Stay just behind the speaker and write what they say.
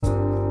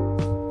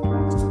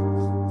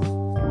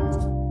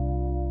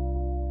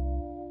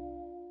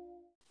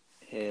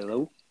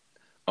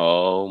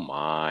Oh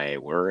my,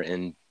 we're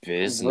in We're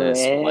business,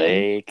 in.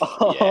 Blake.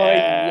 Oh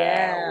Yeah,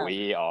 yeah.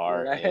 we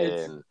are Let's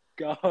in.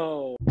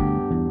 go.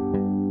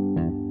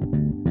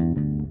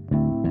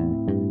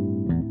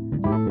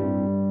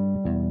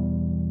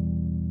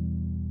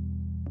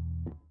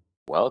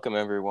 Welcome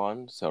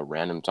everyone. So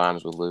Random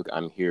Times with Luke.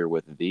 I'm here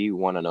with the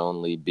one and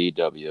only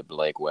BW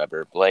Blake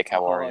Weber. Blake,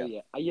 how are Oh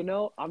you?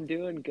 yeah. I'm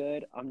doing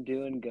good. I'm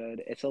doing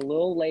good. It's a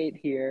little late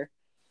here,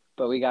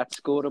 but we got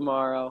school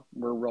tomorrow.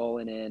 We're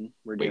rolling in.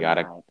 We're We doing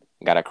gotta all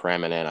gotta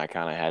cram it in. I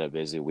kind of had a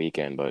busy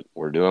weekend, but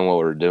we're doing what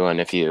we're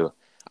doing.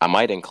 I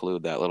might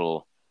include that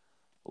little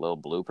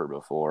blooper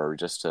before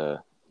just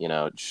to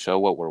show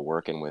what we're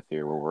working with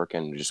here. We're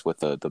working just with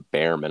the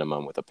bare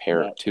minimum with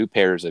that. two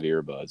pairs of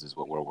earbuds is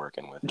what we're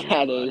working with here,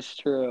 That but. is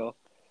true.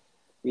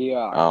 We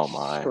are Oh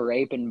my.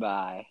 scraping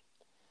by.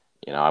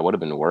 I would have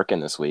been working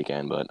this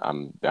weekend, but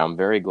I'm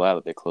very glad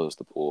that they closed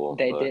the pool.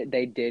 They But did.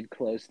 They did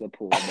close the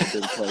pool. They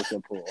did close the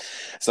pool.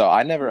 so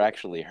I never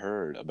actually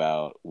heard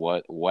about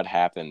what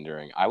happened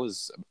during. I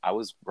was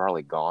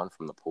probably gone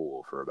from the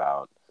pool for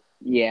about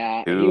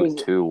Yeah,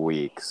 two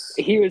weeks.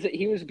 he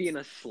was being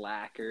a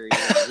slacker.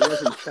 He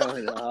wasn't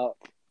showing up.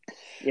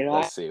 I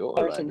Let's see, what was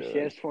covered I some doing?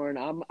 shifts for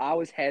him. I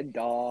was head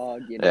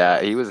dog.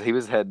 Yeah, he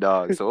was head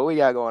dog. So what we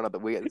got going on the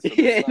weekend? So this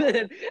Yeah,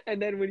 summer,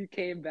 and then when he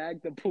came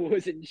back, the pool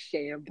was in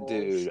shambles.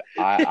 dude,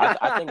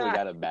 I think we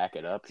got to back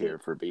it up So here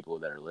for people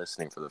that are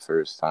listening for the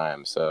first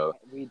time. So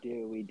we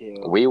do.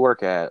 we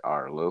work at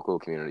our local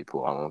community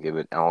pool. I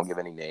won't give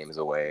any names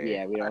away.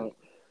 Yeah, we don't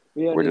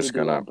We're need to just do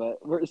gonna that,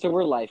 but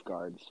we're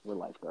lifeguards. We're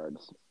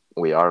lifeguards.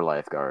 we are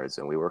lifeguards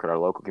and we work at our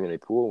local community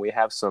pool. We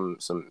have some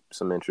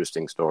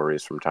interesting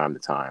stories from time to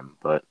time.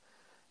 But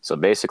so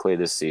basically,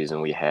 this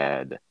season we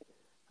had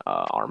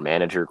our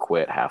manager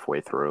quit halfway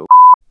through.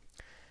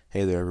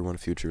 Hey there, everyone.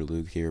 Future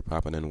Luke here,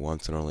 popping in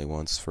once and only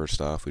once.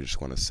 First off, we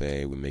just want to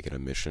say we make it a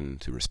mission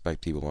to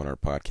respect people on our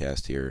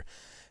podcast here.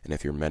 And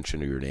if you're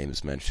mentioned or your name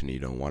is mentioned and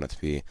you don't want it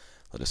to be,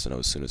 let us know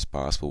as soon as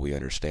possible. We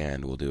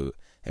understand. We'll do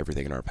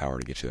everything in our power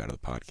to get you out of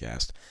the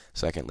podcast.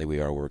 Secondly, we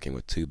are working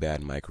with two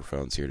bad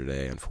microphones here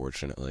today,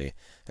 unfortunately.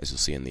 As you'll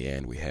see in the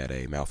end, we had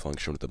a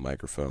malfunction with the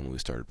microphone when we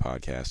started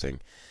podcasting.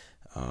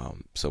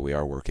 So we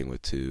are working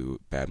with two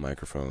bad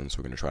microphones.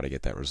 We're going to try to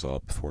get that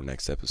resolved before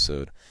next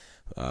episode.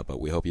 But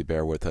we hope you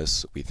bear with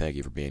us. We thank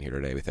you for being here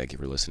today. We thank you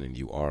for listening.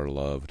 You are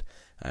loved,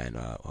 and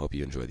hope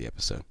you enjoy the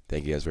episode.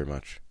 Thank you guys very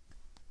much.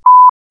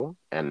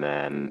 And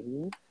then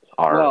Hmm.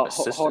 our Well, hold.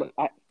 assistant.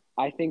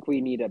 I think we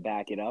need to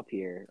back it up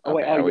here. Oh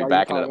wait, Okay, are we are you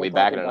backing it up? talking We talking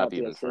backing it up about the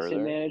even assistant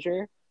further?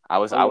 manager? I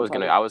was Oh, I you're was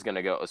gonna talking. I was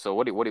gonna go. So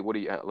what do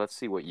you? Let's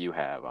see what you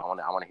have. I want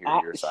to hear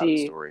I your side of the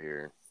see. story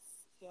here.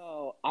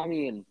 So, I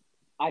mean,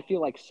 I feel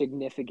like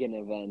significant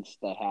events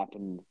that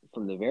happened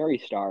from the very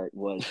start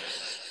was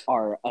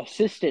our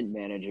assistant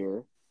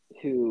manager,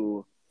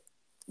 who,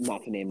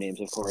 not to name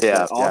names, of course, but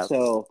Yeah, yeah.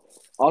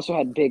 also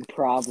had big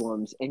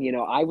problems. And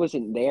I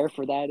wasn't there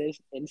for that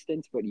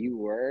instance, but you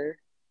were,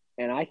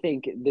 and I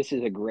think this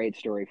is a great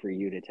story for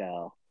you to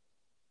tell.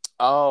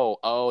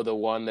 Oh, the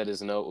one that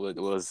is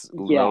was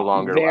no Yeah,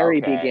 longer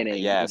very okay.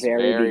 beginning, Yes,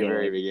 very very,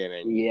 very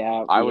beginning. beginning.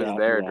 Yeah, I was yeah,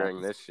 there yeah.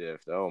 during this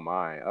shift. Oh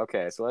my.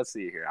 Okay, so let's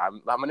see here.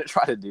 I'm gonna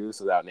try to do this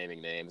without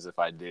naming names. If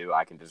I do,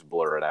 I can just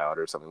blur it out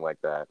or something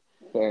like that.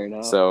 Fair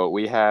enough. So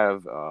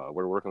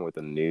we're working with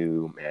a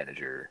new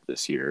manager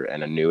this year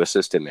and a new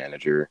assistant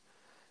manager,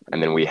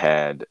 and then we Hmm.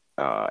 had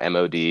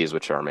MODs,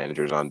 which are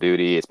managers on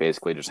duty. It's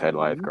basically just head Hmm.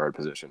 lifeguard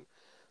position.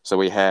 So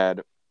we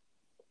had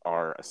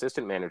our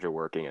assistant manager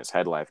working as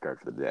head lifeguard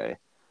for the day.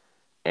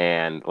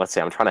 And let's say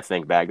I'm trying to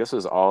think back. This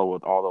was all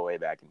the way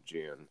back in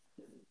June,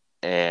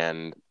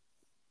 and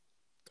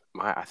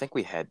I think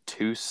we had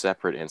two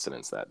separate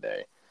incidents that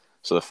day.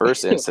 So the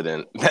first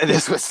incident,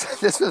 this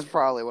was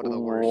probably one of the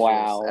worst shifts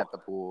Wow. at the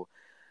pool.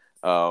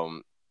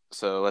 Um,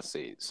 so let's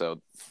see.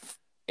 So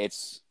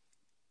it's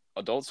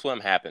Adult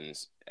Swim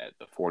happens at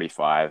the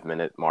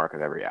 45-minute mark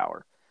of every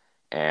hour.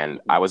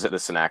 And I was Hmm. at the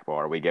snack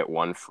bar. We get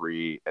one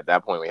free. At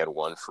that point, we had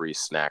one free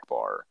snack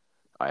bar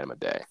item a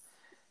day,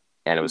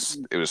 and it was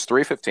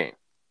 3:15,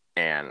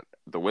 and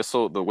the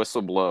whistle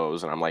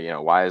blows, and I'm like,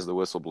 why is the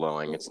whistle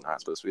blowing? It's not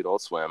supposed to be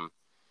Adult Swim.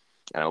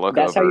 And I look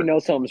That's how you over. know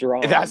something's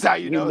That's wrong. how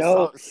you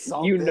know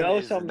something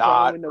is Something's wrong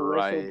not when the whistle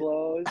right.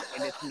 blows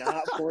and it's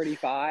not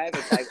 45.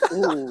 It's like,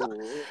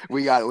 ooh,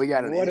 We got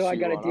an what do I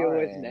got issue to on deal our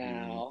with end here.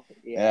 now?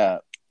 Yeah. Yeah.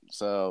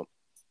 So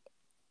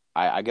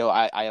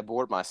I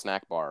abort my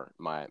snack bar,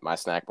 my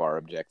snack bar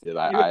objective. You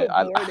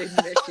I aborted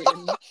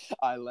mission.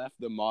 I left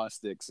the moss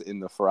sticks in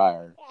the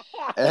fryer,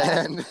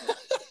 and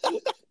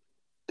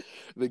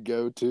the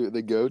go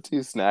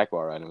to snack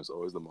bar item was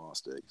always the moss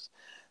sticks.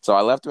 So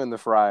I left them in the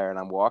fryer, and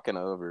I'm walking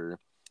over,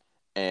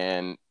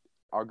 and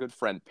our good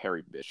friend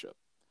Perry Bishop.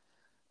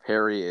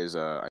 Perry is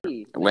Lando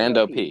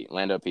Lando P. P.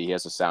 Lando P. He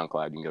has a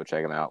SoundCloud. You can go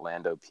check him out.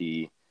 Lando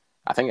P.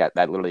 I think that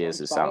He's literally is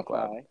on his SoundCloud.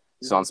 Spotify. He's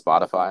He's on on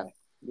Spotify. Spotify.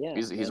 Yeah,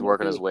 He's Lando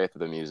working his P. way through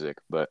the music,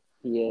 but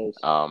He is.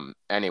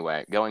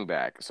 anyway, going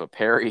back. So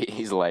Perry,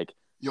 he's like,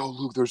 "Yo,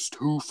 Luke, there's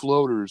two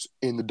floaters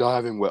in the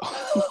diving well."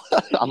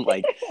 I'm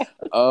like,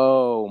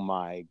 "Oh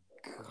my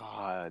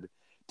god."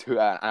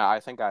 I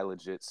think I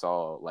legit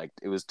saw like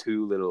it was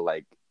two little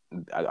like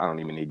I don't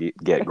even need to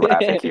get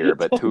graphic here,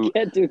 but Don't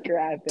get too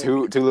graphic.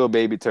 two little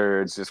baby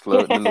turds just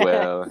floating in the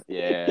well.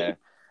 Yeah,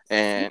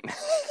 and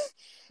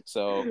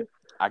so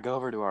I go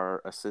over to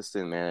our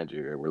assistant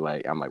manager.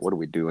 I'm like, what are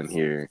we doing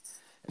here?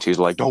 And she's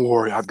like, don't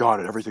worry, I've got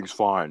it. Everything's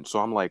fine. So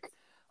I'm like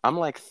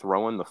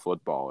throwing the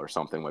football or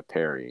something with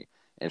Perry,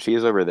 and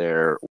she's over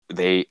there.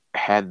 They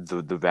had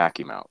the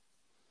vacuum out.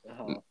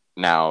 Uh-huh.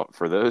 Now,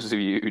 for those of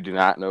you who do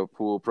not know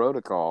pool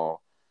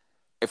protocol,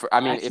 That's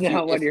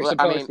not what you're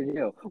supposed to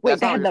do. Wait,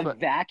 they had the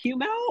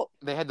vacuum out?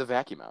 They had the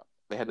vacuum out.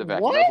 They had the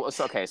What? vacuum.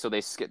 Okay, so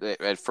they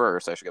at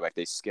first. I should go back.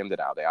 They skimmed it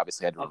out. They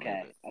obviously had to remove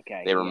it.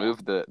 Okay. They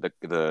removed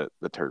the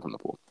turd from the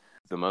pool.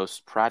 The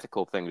most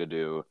practical thing to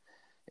do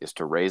is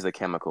to raise the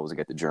chemicals to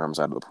get the germs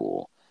out of the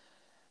pool.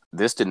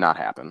 This did not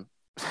happen.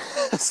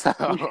 So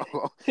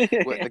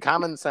the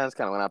common sense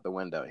kind of went out the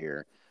window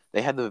here.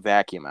 They had the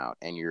vacuum out,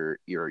 and you're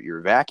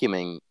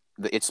vacuuming.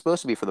 It's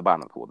supposed to be for the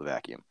bottom of the pool, the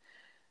vacuum.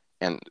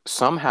 And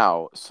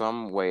somehow,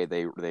 some way,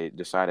 they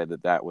decided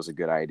that was a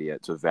good idea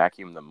to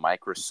vacuum the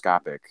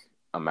microscopic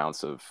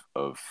amounts of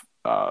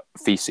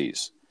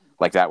feces,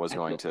 like that was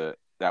going to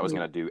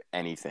do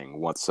anything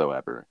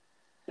whatsoever.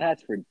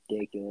 That's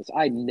ridiculous.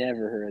 I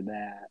never heard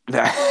that.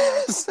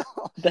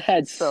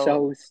 That's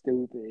so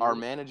stupid. Our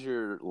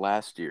manager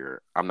last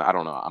year, I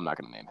don't know. I'm not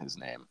going to name his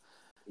name.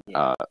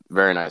 Yeah.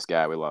 Very nice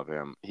guy. We love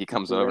him. He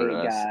comes over to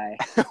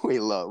us. we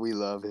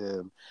love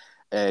him.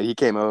 And he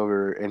came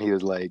over and he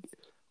was like,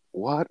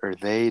 what are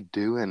they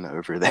doing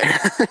over there?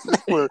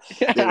 they were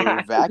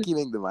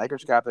vacuuming the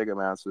microscopic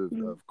amounts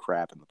of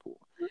crap in the pool.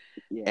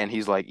 Yeah. And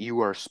he's like, you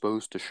are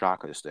supposed to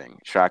shock this thing.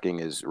 Shocking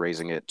is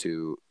raising it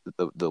to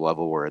the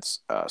level where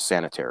it's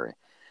sanitary.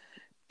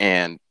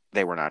 And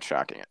they were not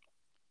shocking it.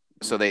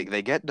 So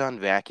they get done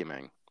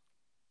vacuuming,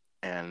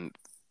 and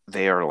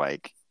they are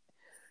like,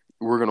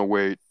 we're going to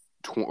wait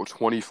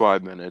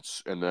 25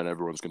 minutes, and then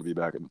everyone's going to be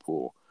back in the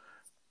pool.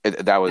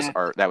 That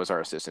was our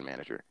assistant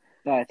manager.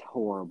 That's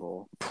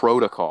horrible.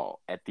 Protocol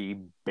at the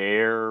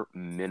bare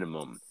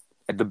minimum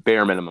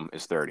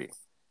is 30,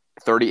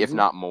 if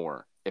not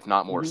more.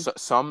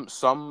 Mm-hmm.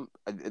 Some,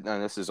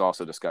 and this is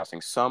also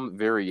disgusting. Some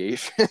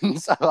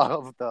variations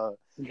of the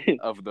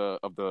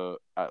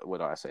what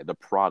do I say? The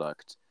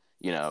product,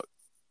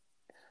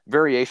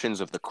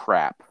 variations of the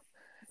crap.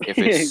 If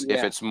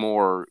it's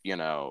more,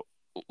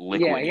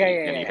 liquid,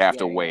 and you have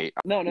to wait.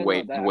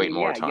 Wait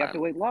more time. You have to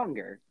wait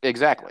longer.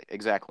 Exactly.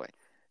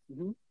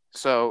 Mm-hmm.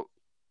 So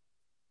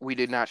we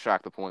did not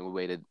shock the point. We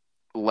waited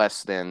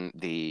less than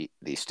the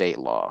state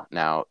law.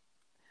 Now,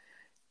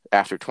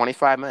 after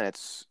 25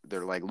 minutes,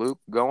 they're like, Luke,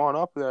 go on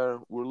up there.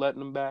 We're letting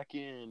them back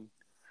in.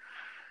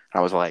 I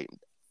was like,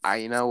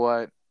 you know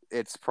what?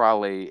 It's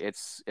probably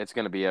it's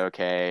going to be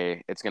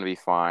okay. It's going to be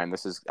fine.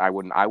 I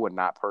would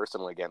not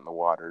personally get in the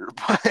water,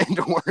 but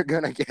we're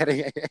going to get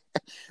in.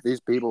 These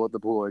people at the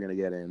pool are going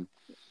to get in.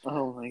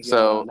 Oh my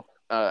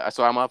God.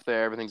 So I'm up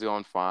there. Everything's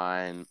going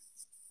fine.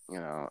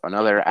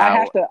 Another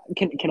hour.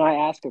 Can I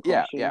ask a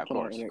question? Yeah, of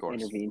course.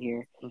 Intervene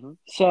here? Mm-hmm.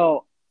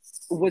 So,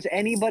 was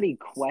anybody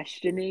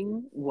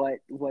questioning what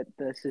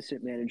the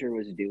assistant manager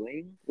was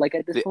doing? Like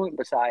at this point,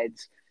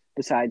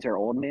 besides our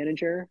old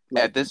manager?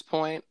 At this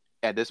point,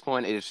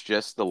 it's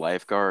just the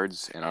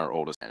lifeguards and our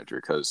oldest manager,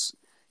 because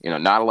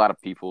not a lot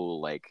of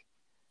people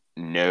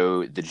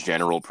know the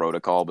general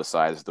protocol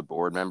besides the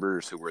board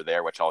members who were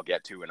there, which I'll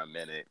get to in a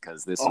minute,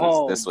 because this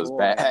was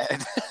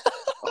bad.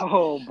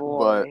 Oh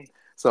boy. But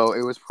so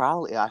it was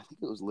I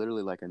think it was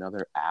literally like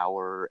another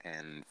hour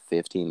and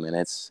 15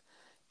 minutes.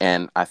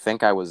 And I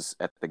think I was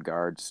at the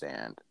guard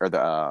stand or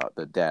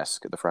the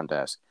desk, the front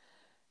desk,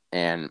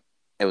 and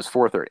it was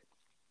 4:30,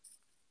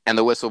 and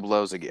the whistle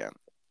blows again.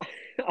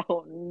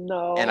 Oh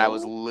no! And I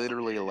was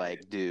literally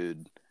like,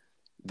 dude,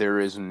 there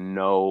is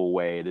no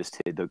way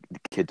the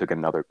kid took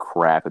another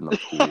crap in the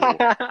pool.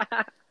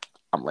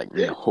 I'm like,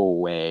 no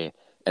way.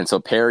 And so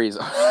Perry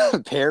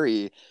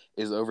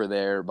is over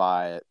there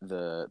by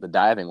the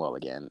diving well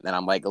again, and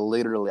I'm like,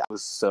 literally, I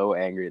was so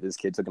angry this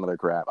kid took another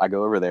crap. I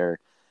go over there,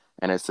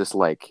 and it's this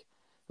like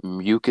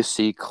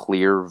mucousy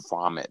clear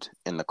vomit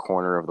in the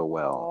corner of the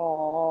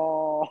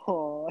well.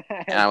 Oh,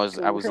 and I was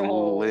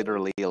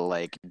literally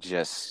like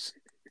just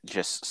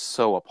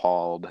so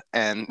appalled.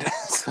 And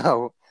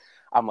so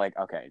I'm like,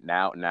 okay,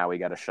 now we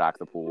got to shock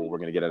the pool. We're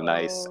gonna get a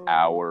nice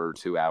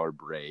 2-hour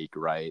break,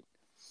 right?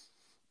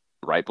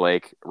 Right,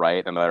 Blake?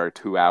 Right? Another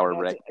 2-hour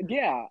break?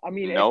 Yeah. I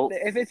mean, nope.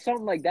 if it's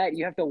something like that,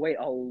 you have to wait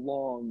a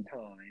long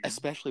time.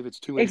 Especially if it's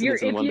 2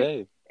 incidents in one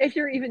day. If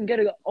you're even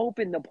going to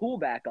open the pool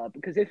back up,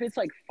 because if it's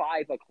like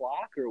 5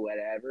 o'clock or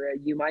whatever,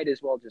 you might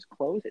as well just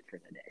close it for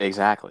the day.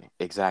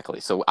 Exactly.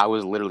 So I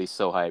was literally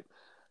so hyped.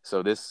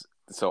 So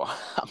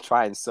I'm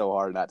trying so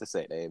hard not to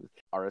say names.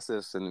 Our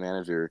assistant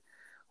manager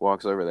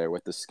walks over there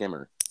with the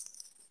skimmer.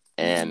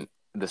 And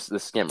the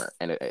skimmer,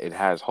 and it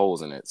has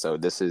holes in it. So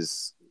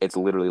it's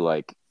literally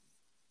like,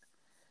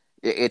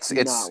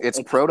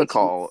 It's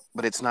protocol,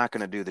 but it's not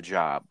going to do the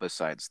job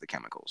besides the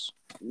chemicals.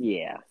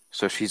 Yeah.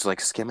 So she's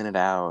like skimming it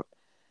out,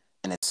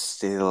 and it's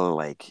still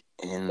like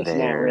in It's not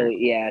there. really.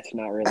 Yeah, it's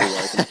not really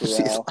working too She's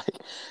well. like,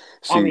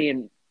 I she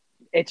mean,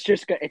 it's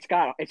just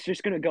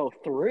gonna go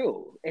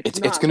through. It's it's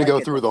not gonna like go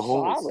it's through a the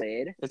holes.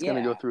 solid. It's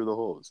gonna go Yeah. through the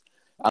holes.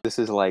 This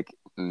is like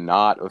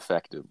not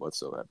effective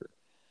whatsoever.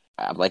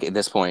 Like at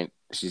this point,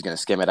 she's gonna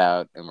skim it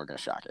out, and we're gonna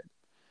shock it.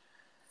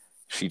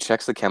 She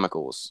checks the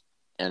chemicals,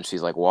 and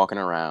she's like walking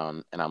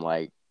around, and I'm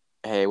like,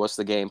 "Hey, what's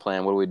the game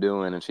plan? What are we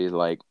doing?" And she's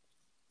like,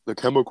 "The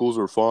chemicals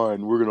are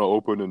fine. We're gonna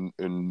open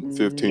in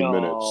 15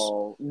 minutes."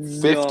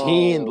 No,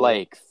 15, no,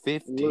 like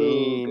Luke,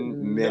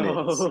 15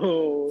 minutes.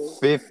 no,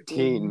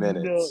 15 no.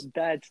 minutes.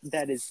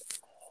 That is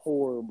The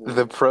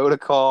horrible.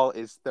 protocol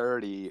is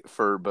 30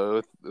 for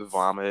both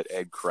vomit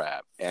and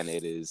crap, and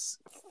it is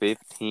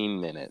 15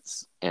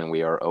 minutes, and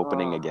we are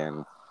opening Oh,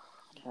 again.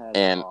 that's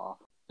And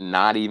awful.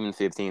 not even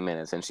 15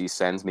 minutes, and she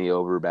sends me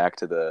over back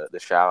to the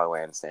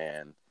Shallowland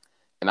stand.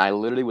 And I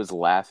literally was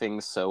laughing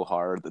so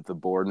hard that the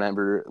board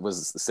member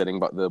sitting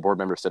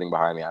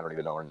behind me, I don't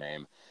even know her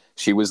name.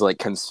 She was like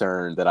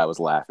concerned that I was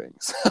laughing.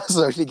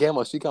 So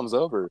she comes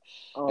over,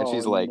 and Oh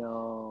she's like,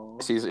 no.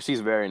 she's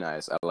very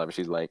nice. I love her.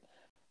 She's like,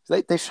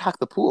 they shocked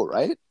the pool,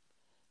 right?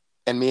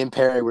 And me and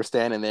Perry were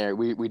standing there.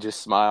 We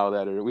just smiled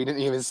at her. We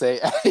didn't even say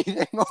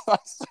anything.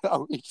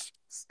 So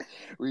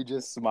we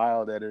just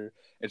smiled at her,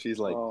 and she's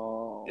like,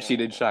 she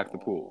did shock the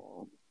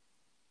pool, Oh.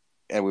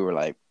 and we were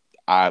like,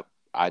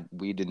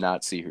 we did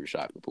not see her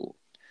shock the pool.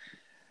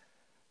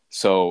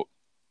 So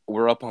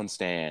we're up on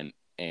stand,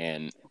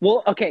 and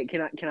Well, okay.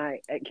 Can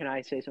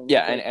I say something?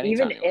 yeah, Real and quick?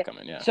 Even anytime you want if to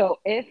come in, yeah. so,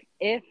 if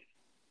he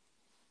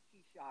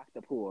shocked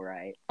the pool,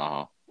 right? Uh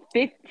huh.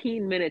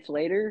 15 minutes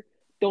later,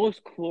 those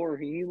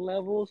chlorine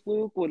levels,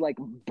 Luke, would like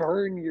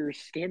burn your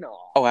skin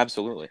off. Oh,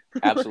 absolutely,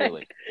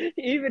 absolutely. Like,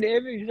 even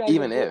if you shock the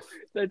Even pool,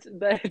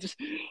 if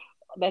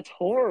that's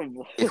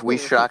horrible. if we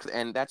shocked,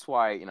 and that's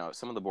why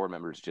some of the board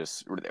members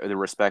just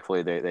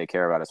respectfully they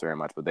care about us very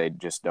much, but they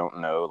just don't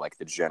know like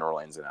the general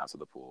ins and outs of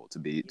the pool to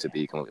be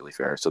completely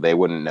fair. So they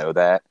wouldn't know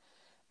that,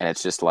 and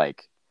it's just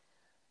like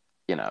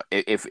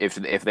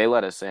if they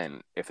let us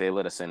in,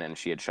 and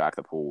she had shocked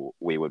the pool,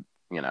 we would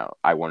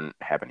I wouldn't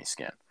have any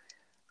skin.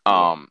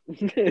 Yeah.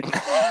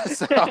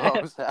 So,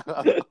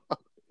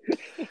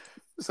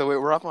 so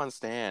we're up on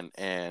stand,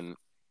 and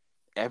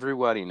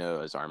everybody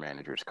knows our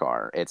manager's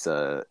car. It's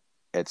a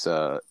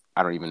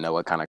I don't even know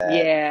what kind of.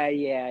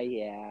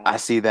 Yeah. I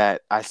see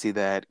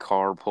that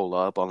car pull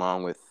up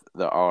along with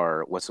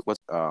what's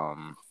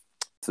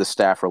the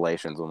staff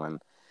relations woman.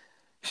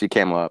 She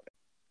came up.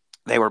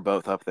 They were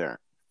both up there,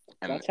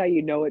 and That's how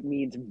you know it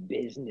means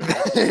business.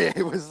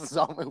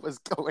 something was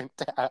going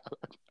down.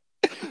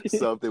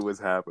 Something was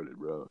happening,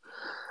 bro.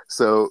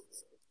 So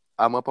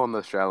I'm up on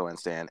the shallow end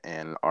stand,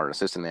 and our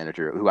assistant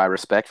manager, who I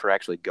respect for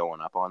actually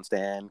going up on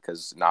stand,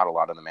 because not a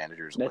lot of the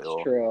managers That's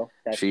will. true.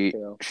 That's She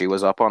true. she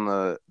was up on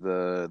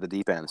the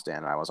deep end stand,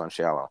 and I was on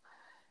shallow.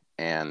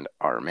 And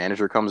our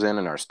manager comes in,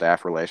 and our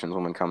staff relations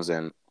woman comes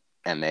in,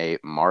 and they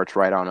march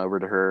right on over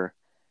to her,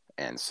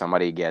 and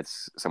somebody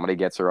gets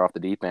her off the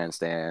deep end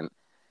stand,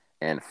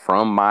 and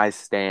from my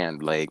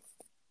stand, like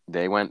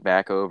they went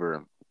back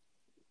over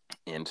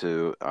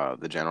into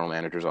the general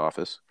manager's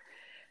office,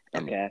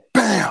 and Okay.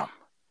 bam,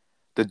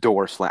 the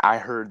door slam. I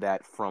heard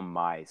that from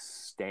my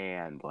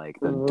stand, like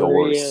the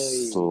door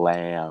Really?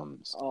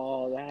 slams,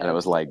 Oh, and I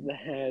was like,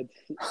 that's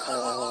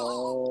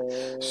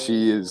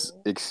she is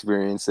oh.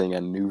 experiencing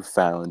a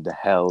newfound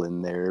hell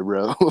in there,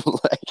 bro.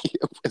 Like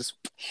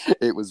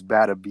it was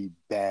about to be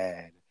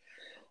bad.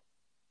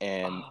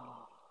 And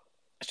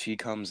she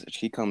comes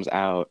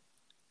out,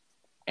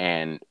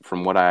 and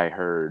from what I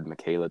heard,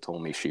 Michaela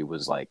told me she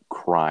was like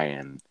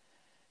crying,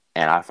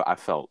 and I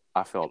felt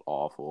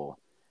awful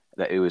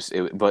that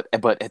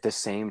but at the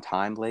same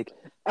time, like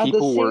At the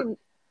people were same,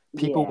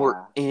 people were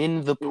yeah, in the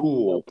in the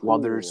pool while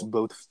there's pool.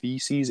 both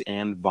feces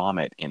and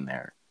vomit in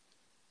there.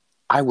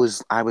 I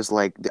was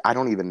like, I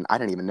didn't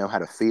even know how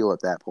to feel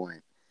at that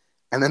point.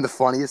 And then the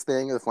funniest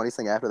thing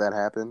after that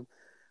happened,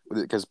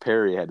 because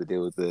Perry had to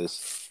deal with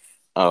this.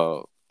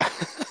 Oh,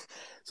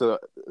 so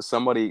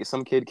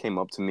some kid came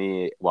up to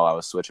me while I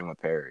was switching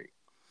with Perry,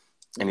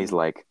 and he's Mhm.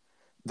 like,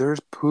 "There's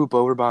poop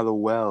over by the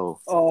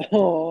well."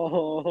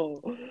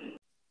 Oh,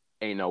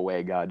 Ain't no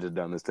way God just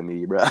done this to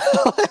me, bro.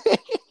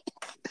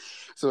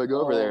 So I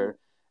go over oh. there,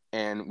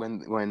 and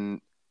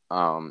when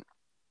um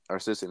our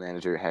assistant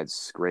manager had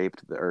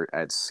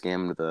had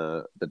skimmed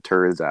the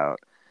turds out.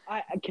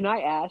 Can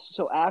I ask?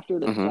 So after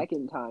the Hmm.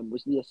 second time,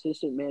 was the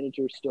assistant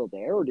manager still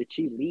there, or did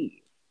she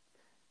leave?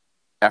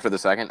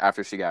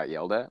 After she got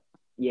yelled at,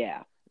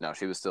 Yeah, no,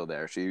 she was still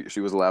there. She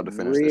was allowed to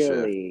finish the shift.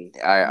 really,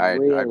 I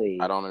really.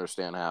 don't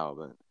understand how,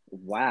 but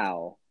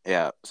Wow.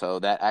 yeah. So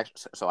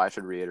I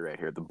should reiterate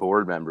here. The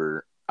board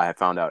member I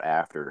found out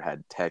after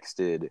had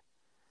texted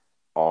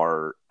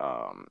our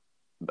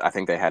I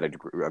think they had a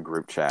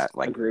group chat, A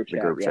like group the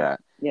chat. group Yeah, chat,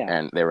 yeah.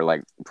 and they were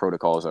like,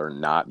 protocols are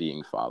not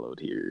being followed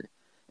here.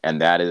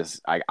 And that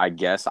is, I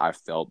guess I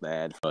felt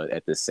bad, but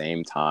at the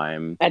same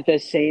time, At the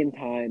same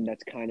time,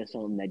 that's kind of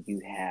something that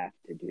you have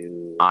to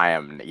do. I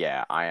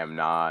am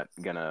not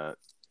gonna.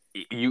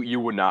 You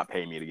would not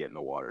pay me to get in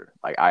the water.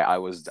 Like I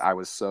was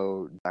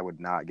so I would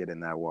not get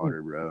in that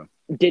water, bro.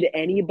 Did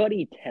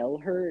anybody tell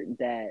her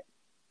that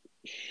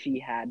she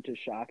had to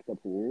shock the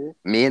pool,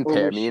 or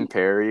was Me she? and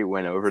Perry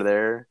went over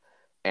there,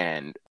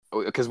 and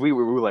because we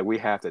were like, we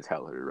have to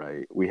tell her,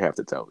 right? We have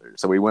to tell her.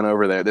 So we went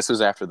over there. This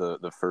was after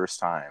the first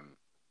time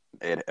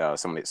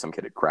some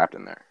kid had crapped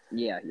in there.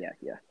 Yeah.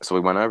 So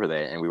we went over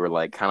there, and we were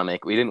like,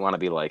 we didn't want to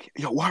be like,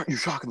 yo, why aren't you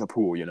shocking the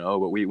pool,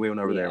 But we went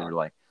over there, and we were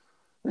like,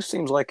 this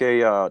seems like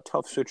a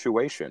tough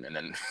situation. And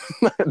then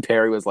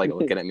Perry was like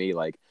looking at me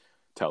like,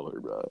 tell her,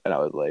 bro. And I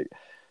was like,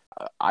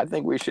 I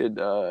think we should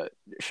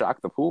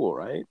shock the pool,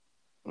 right?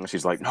 And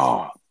she's like,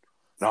 no,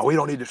 we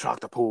don't need to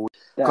shock the pool.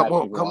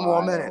 Couple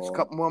more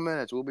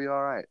minutes, we'll be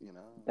all right,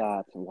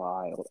 That's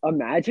wild.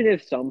 Imagine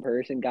if some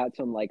person got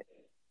some like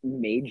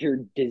major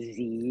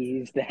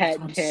disease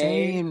that day,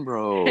 saying,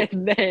 bro.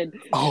 And then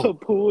the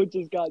pool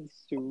just got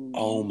sued.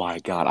 Oh my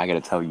god, I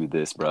gotta tell you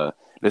this, bro.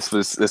 This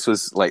was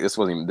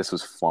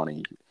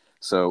funny.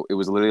 So it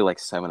was literally like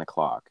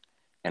 7:00,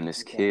 and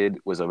this kid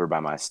was over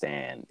by my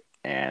stand,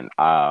 and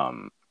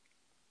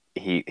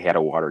he had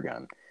a water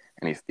gun,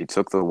 and he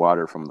took the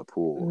water from the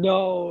pool.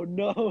 No.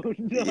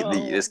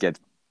 This gets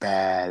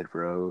bad,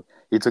 bro.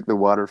 He took the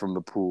water from the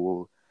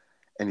pool,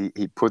 and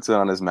he puts it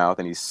on his mouth,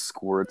 and he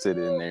squirts it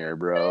in there,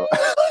 bro.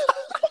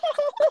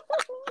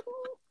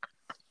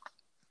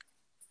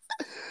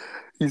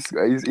 He's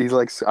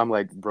like, I'm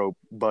like, bro,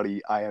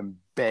 buddy, I am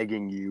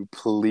begging you,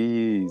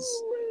 please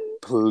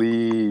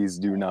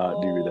do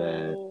not do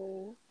that.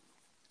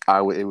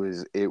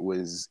 It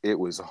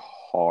was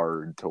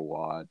hard to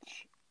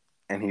watch.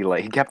 And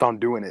he kept on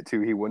doing it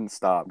too. He wouldn't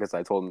stop because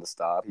I told him to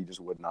stop. He just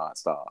would not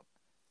stop.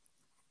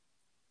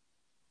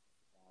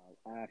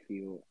 I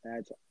feel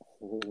that's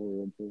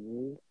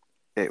horrible.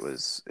 It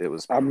was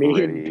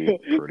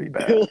pretty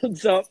bad.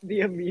 Builds up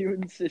the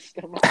immune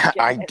system.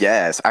 I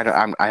guess.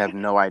 I have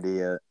no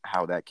idea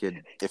how that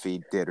kid, if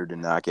he did or did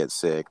not get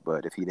sick,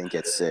 but if he didn't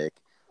get sick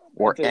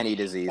or any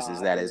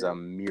diseases, that is a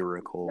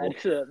miracle.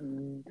 That's a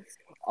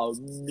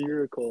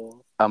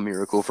miracle. A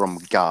miracle from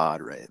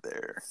God right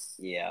there.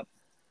 Yep.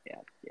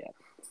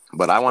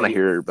 But I want to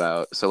hear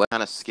about, so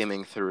kind of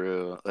skimming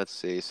through, let's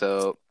see.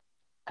 So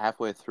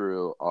halfway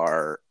through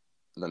our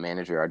general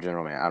manager, I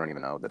don't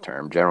even know the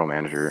term, general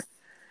manager,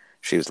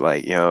 she was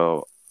like,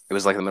 yo, it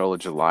was like the middle of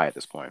July at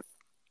this point.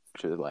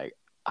 She was like,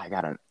 I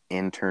got an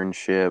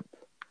internship,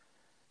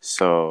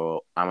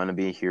 so I'm going to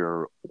be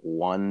here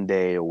 1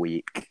 day a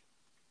week,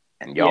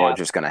 and y'all are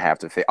just going to have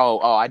to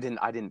I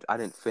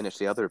didn't finish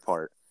the other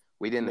part.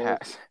 We didn't have...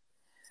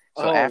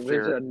 So after,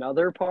 there's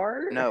another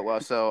part? No, well,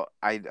 so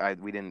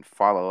we didn't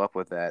follow up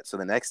with that. So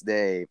the next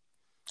day,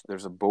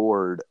 there's a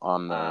board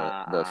on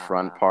the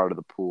front part of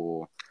the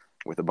pool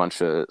with a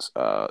bunch of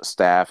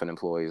staff and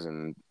employees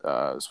and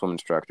swim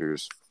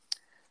instructors.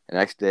 The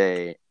next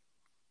day,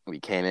 we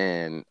came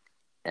in,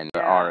 and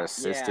our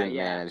assistant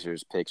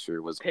manager's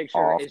picture was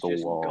off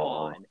the wall.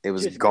 Gone. It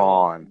was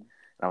gone.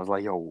 And I was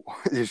like, yo,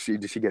 did she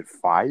get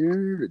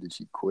fired or did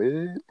she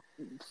quit?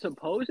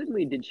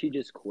 Supposedly, did she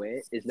just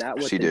quit? Is that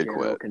what she the did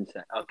general quit?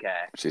 Consent? Okay,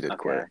 she did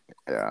quit.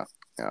 Yeah.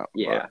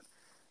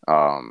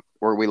 But,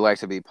 where we like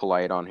to be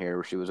polite on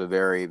here. She was a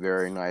very,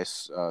 very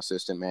nice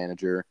assistant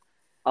manager.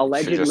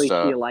 Allegedly,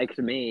 she liked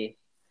me.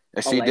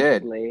 She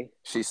did.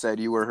 She said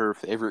you were her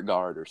favorite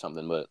guard or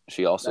something, but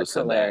she also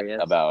said that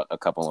about a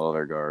couple of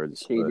other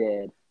guards. She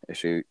did.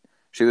 She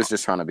was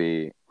just trying to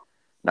be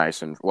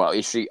nice and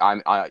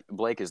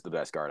Blake is the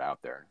best guard out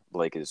there.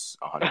 Blake is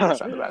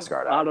 100% the best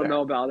guard out there. I don't know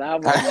about that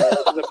one.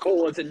 The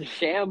pool was in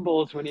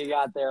shambles when you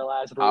got there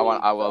last week. I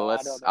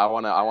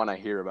want to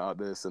hear about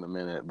this in a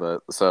minute.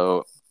 But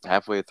so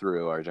halfway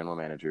through, our general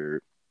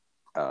manager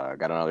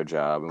got another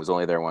job and was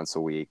only there once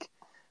a week.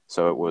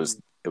 So it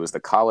was the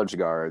college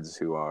guards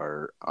who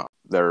are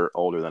they're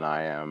older than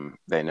I am.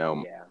 They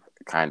know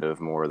kind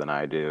of more than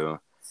I do.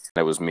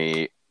 It was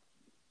me.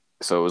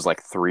 So it was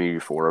like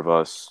 3-4 of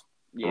us.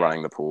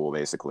 Running the pool,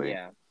 basically.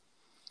 Yeah.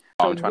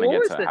 So I'm trying to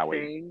get to how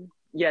we.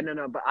 Yeah,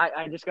 no, but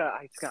I just got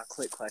a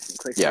quick question,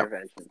 quick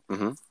intervention.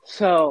 Mm-hmm.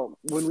 So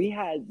when we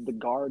had the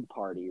guard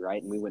party,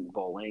 right, and we went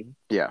bowling.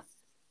 Yeah.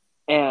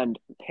 And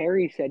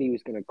Perry said he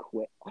was going to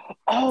quit.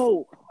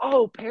 Oh,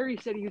 Perry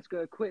said he was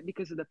going to quit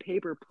because of the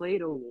paper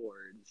plate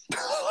awards.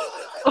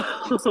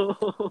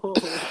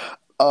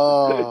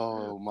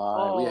 Oh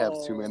my! We have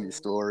too many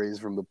stories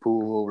from the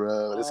pool,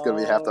 bro. This is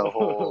gonna have the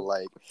whole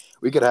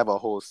we could have a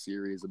whole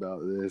series about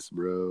this,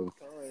 bro.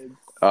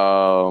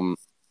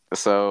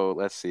 So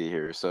let's see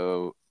here.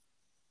 So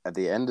at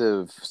the end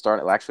of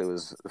actually, it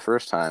was the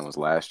first time was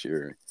last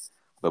year.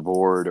 The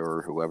board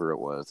or whoever it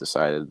was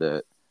decided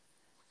that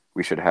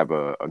we should have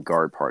a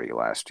guard party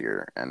last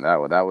year, and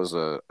that was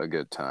a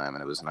good time,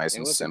 and it was nice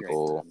and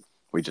simple.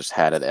 We just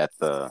had it at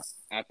the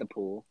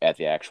pool, at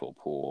the actual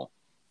pool.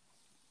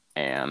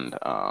 And,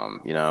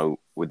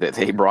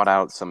 they brought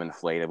out some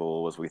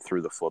inflatables. We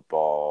threw the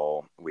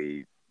football.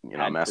 We,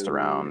 messed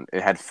around.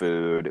 It had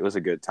food. It was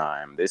a good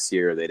time. This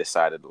year, they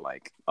decided to,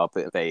 up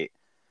it. They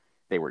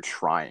were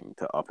trying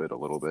to up it a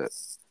little bit.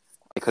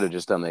 They could have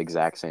just done the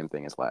exact same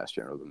thing as last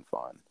year and it would have been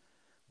fun.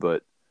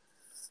 But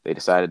they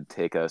decided to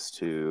take us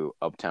to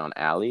Uptown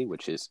Alley,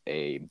 which is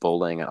a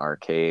bowling and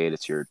arcade.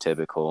 It's your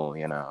typical,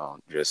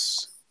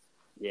 just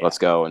let's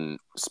go and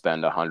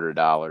spend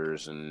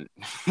 $100 and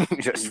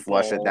just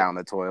flush it down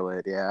the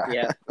toilet.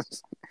 Yeah.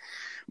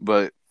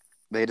 But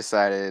they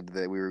decided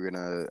that we were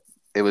gonna.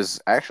 It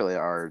was actually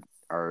our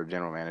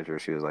general manager.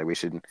 She was like, we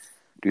should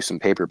do some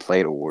paper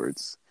plate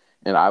awards,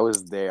 and I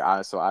was there.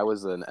 I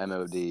was an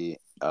MOD.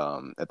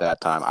 At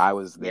that time, I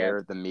was there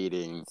at the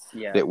meeting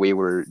that we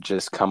were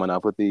just coming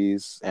up with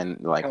these and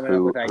like coming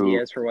up with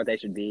ideas for what they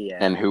should be,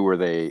 and who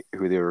they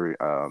were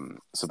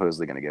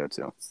supposedly going to go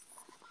to.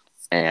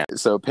 And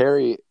so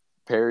Perry,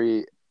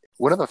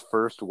 one of the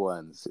first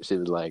ones, she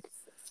was like,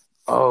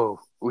 "Oh,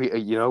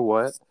 you know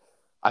what?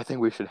 I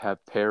think we should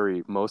have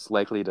Perry most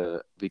likely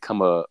to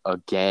become a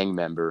gang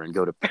member and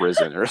go to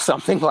prison or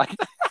something like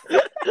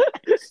that."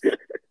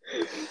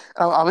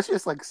 I was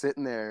just like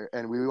sitting there,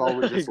 and we all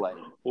were just like,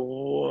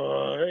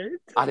 "What?"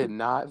 I did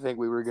not think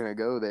we were gonna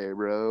go there,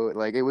 bro.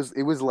 Like it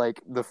was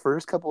like the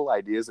first couple of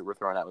ideas that were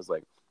thrown out was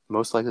like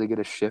most likely to get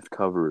a shift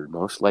covered,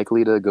 most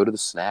likely to go to the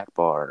snack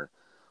bar,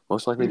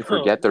 most likely to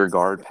forget their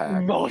guard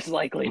pack, most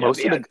likely to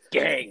be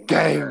a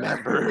gang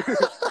member.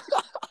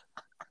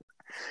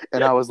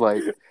 And I was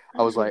like,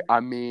 I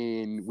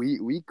mean,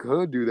 we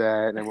could do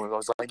that, and everyone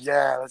was like,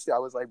 yeah, let's do. I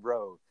was like,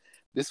 bro,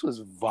 this was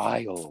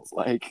vile,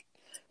 like.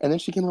 And then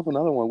she came up with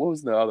another one. What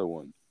was the other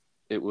one?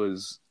 It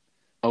was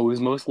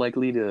most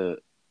likely to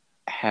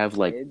have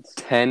like kids?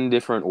 10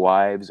 different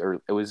wives,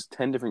 or it was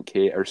 10 different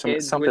kids, or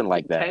something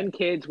like that. 10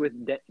 kids with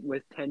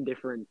 10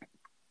 different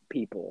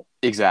people.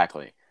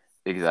 Exactly.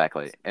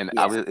 And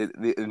I was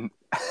the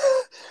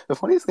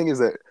funniest thing is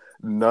that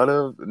none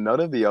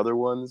of the other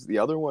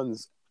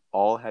ones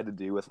all had to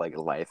do with like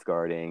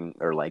lifeguarding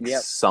or like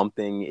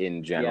something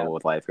in general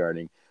with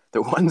lifeguarding.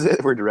 The ones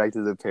that were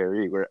directed to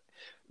Perry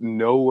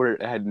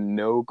had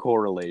no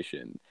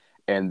correlation,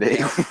 and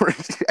they were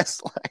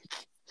just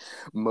like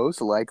most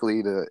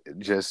likely to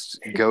just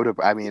go to.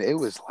 I mean, it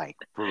was like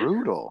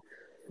brutal.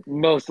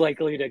 Most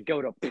likely to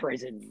go to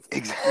prison.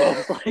 Exactly.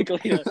 Most likely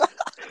to.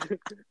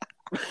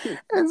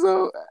 And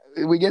so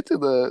we get to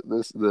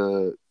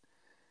the.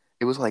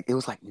 It was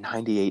like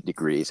 98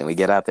 degrees, and we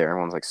get out there.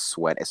 Everyone's like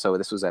sweating. So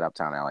this was at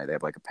Uptown Alley. They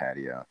have like a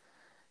patio.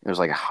 It was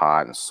like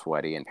hot and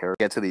sweaty. And we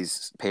get to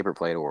these paper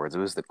plate awards. It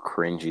was the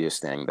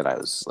cringiest thing that I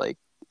was like.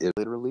 It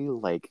literally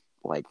like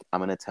I'm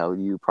gonna tell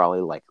you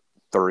probably like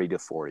 30 to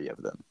 40 of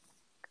them,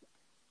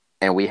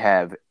 and we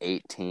have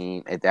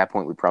 18 at that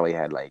point. We probably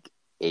had like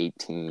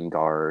 18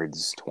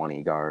 guards,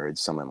 20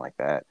 guards, something like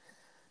that.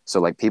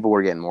 So like people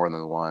were getting more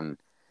than one,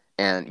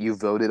 and you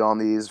voted on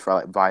these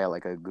via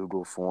like a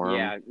Google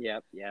form.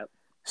 Yep.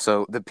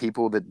 So the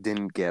people that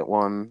didn't get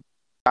one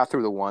got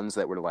through the ones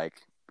that were like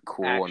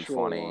cool and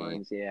funny.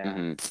 Ones,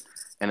 and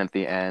at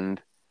the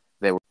end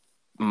they were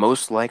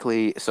most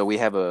likely. So we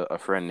have a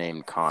friend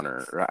named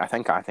Connor. I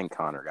think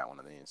Connor got one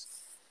of these,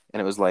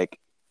 and it was like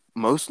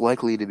most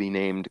likely to be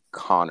named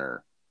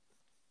Connor.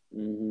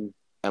 And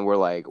we're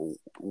like,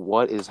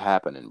 what is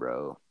happening,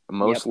 bro?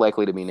 Most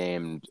likely to be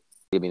named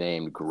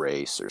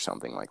Grace or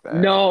something like that.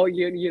 No,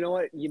 you know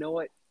what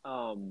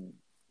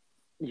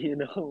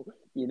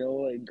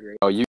Grace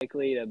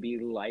likely to be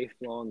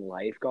lifelong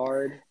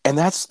lifeguard. And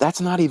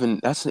that's not even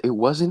it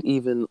wasn't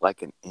even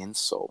like an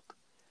insult.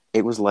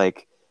 It was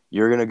like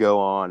you're gonna go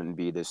on and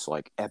be this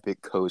like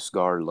epic Coast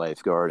Guard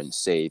lifeguard and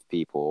save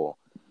people.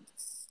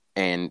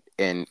 And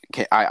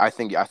I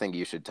think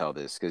you should tell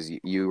this because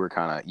you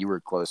were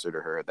closer to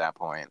her at that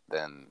point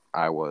than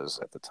I was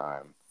at the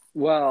time.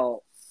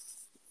 Well,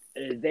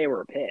 they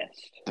were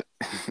pissed.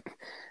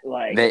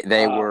 Like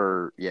they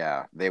were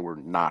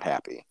not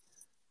happy.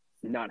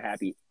 Not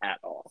happy at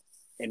all.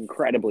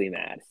 Incredibly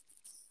mad.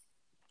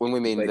 When we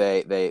mean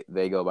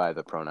they go by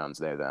the pronouns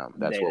they them.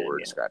 That's what we're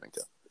describing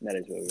to. That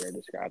is what we were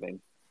describing.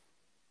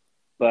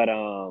 But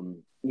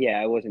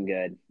it wasn't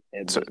good.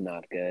 It was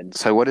not good.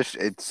 So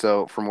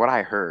so from what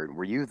I heard,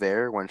 were you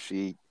there when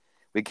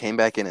we came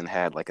back in and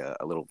had like a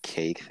little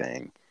cake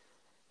thing?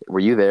 Were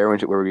you there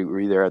were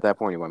you there at that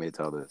point? Or you want me to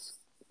tell this?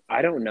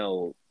 I don't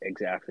know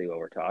exactly what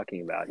we're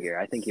talking about here.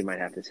 I think you might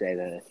have to say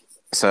this.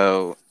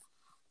 So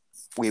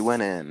we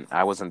went in.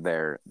 I wasn't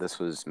there. This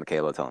was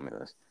Michaela telling me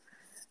this.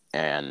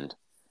 And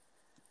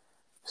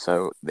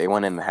so they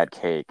went in and had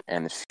cake,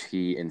 and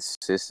she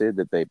insisted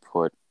that they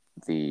put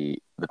the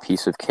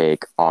piece of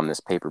cake on this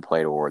paper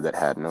plate award that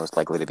had most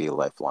likely to be a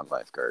lifelong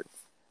lifeguard.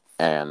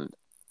 And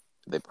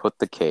they put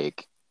the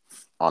cake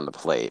on the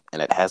plate,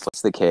 and it has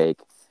the cake,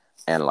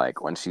 and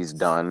like when she's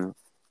done,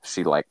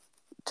 she like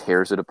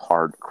tears it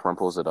apart,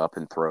 crumples it up,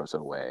 and throws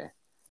it away.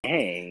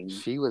 Dang.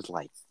 She was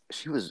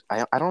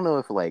I don't know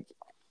if like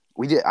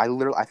we did. I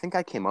think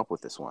I came up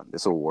with this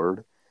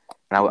award.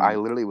 And I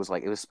literally was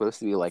like, it was supposed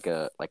to be like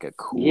a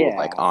cool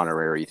like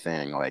honorary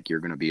thing, like you're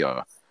gonna be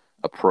a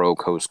pro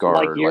Coast Guard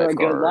like you're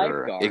lifeguard. A good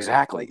lifeguard.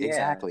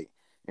 Exactly.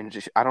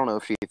 And I don't know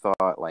if she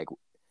thought like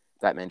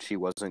that meant she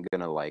wasn't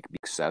gonna like be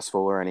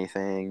successful or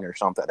anything or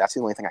something. That's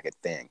the only thing I could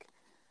think.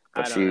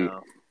 But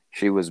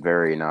She was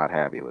very not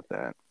happy with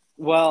that.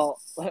 Well,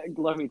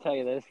 let me tell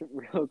you this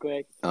real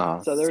quick.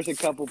 Uh, So there's a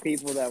couple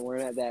people that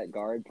weren't at that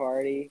guard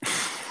party,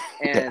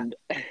 yeah, and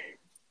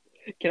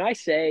can I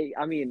say?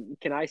 I mean,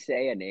 can I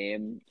say a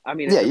name? I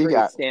mean, yeah, it's a you pretty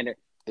got, standard.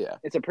 yeah.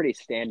 It's a pretty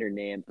standard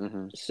name.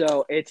 Mm-hmm.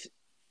 So it's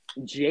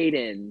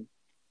Jaden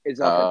is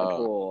up at the Uh,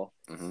 pool,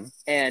 mm-hmm.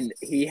 and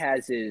he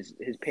has his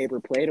paper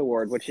plate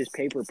award, which his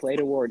paper plate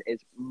award is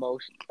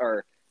most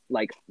or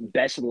like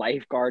best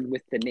lifeguard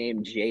with the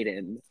name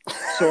Jaden.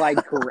 So I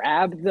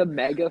grab the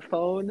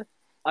megaphone,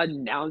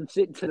 announce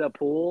it to the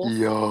pool,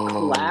 Yo,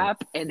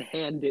 clap, and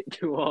hand it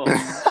to him.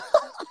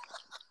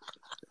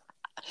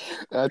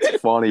 that's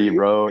funny,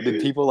 bro.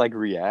 Did people like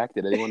react?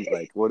 Did anyone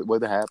like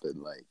what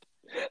happened? Like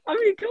I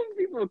mean, some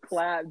people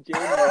clap. Jaden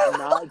was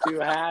not too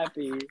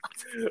happy.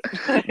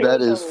 It that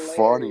was is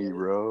funny, hilarious.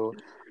 bro.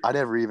 I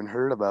never even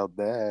heard about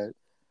that.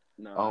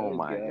 No, it Oh was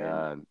my good.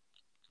 god.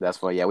 That's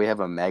funny. Yeah, we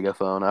have a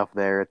megaphone up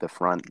there at the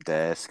front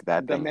desk.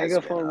 That The thing has been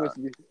megaphone was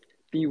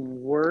the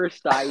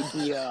worst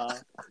idea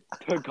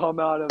to come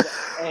out of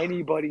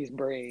anybody's I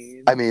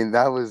brain. mean,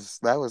 that was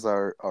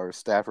our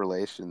staff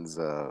relations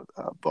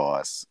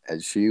boss,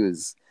 and she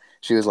was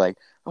like,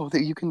 "Oh,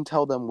 you can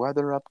tell them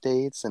weather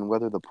updates and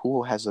whether the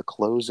pool has a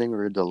closing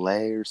or a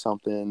delay or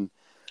something."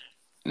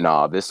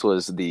 Nah, this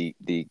was the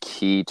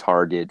key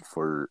target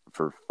for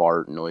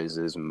fart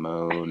noises,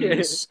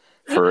 moans.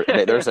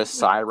 There's a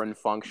siren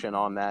function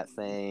on that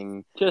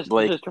thing.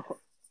 Blake, just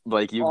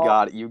Blake,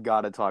 all you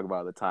got to talk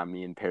about the time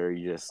me and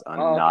Perry just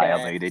okay.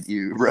 annihilated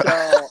you, bro.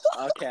 So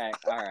okay,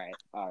 all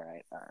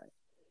right.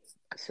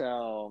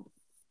 So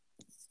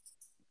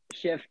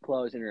shift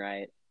closing,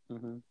 right?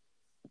 hmm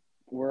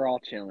We're all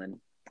chilling.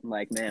 I'm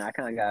like, man, I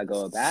kind of gotta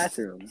go to the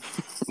bathroom.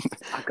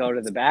 I go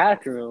to the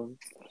bathroom.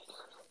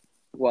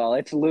 Well,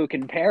 it's Luke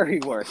and Perry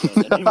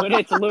working, and when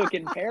it's Luke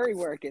and Perry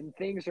working,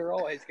 things are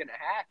always gonna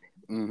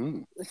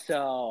happen. hmm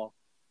So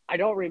I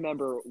don't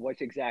remember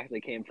which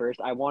exactly came first.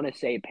 I want to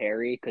say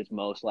Perry because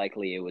most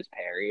likely it was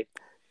Perry.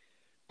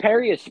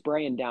 Perry is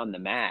spraying down the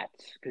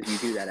mats because you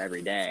do that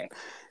every day.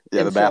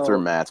 Yeah, the And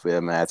bathroom so mats. We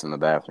have mats in the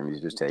bathroom. You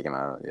just take them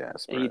out. Yeah, and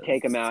spray you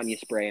take them out and you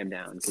spray them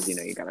down because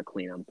you got to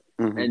clean them.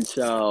 it. And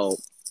so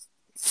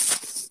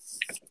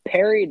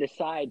Perry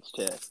decides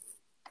to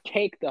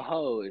take the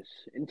hose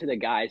into the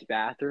guy's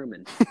bathroom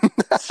and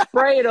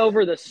spray it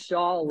over the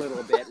stall a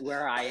little bit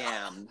where I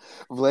am.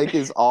 Blake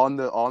is on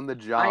the I am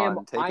John,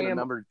 I taking a am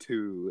number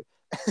two.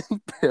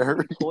 on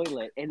Perry. the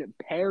toilet, and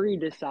Perry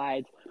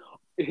decides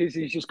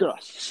he's just gonna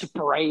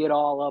spray it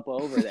all up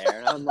over there,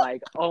 and I'm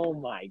like, oh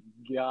my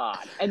god!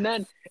 And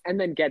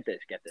then get this.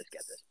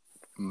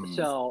 Mm.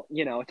 So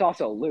it's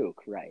also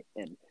Luke, right?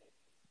 And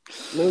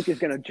Luke is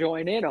gonna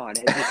join in on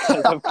it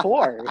because of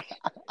course.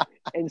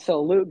 And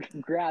so Luke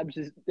grabs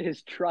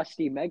his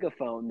trusty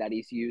megaphone that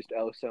he's used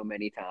oh so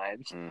many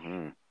times,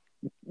 hmm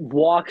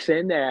walks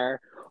in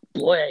there,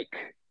 Blake,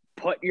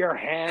 put your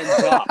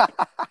hands up.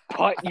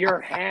 Put your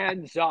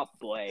hands up,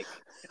 Blake.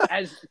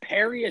 As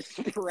Perry is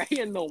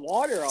spraying the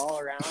water all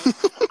around,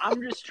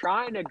 I'm just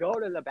trying to go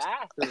to the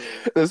bathroom.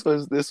 This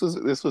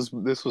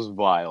was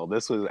vile.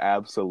 This was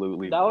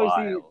absolutely That was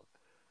the, vile.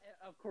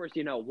 of course,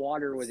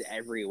 water was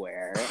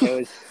everywhere. It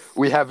was,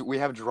 We have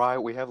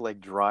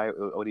like dry. I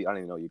don't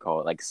even know what you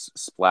call it. Like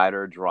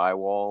splatter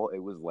drywall. It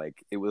was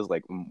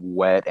like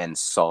wet and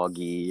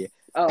soggy.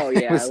 oh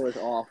It yeah, it was, was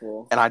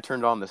awful. and I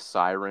turned on the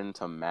siren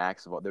to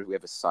max. We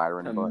have a To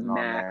siren button on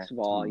max there to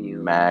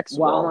volume max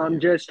while I'm volume.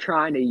 just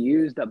trying to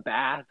use the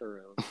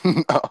bathroom.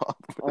 it Oh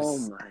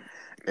was my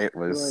it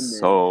was goodness.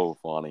 so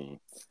funny.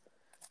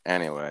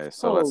 Anyway,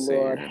 so Oh let's see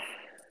Lord. here.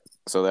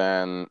 So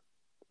then,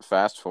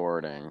 fast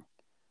forwarding,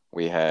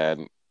 we had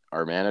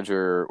our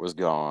manager was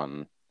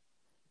gone,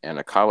 and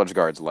the college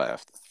guards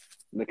left.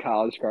 The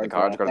college The cards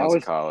college left. guards That went to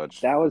was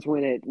college. that was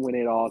when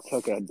it all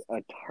took a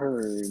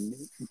turn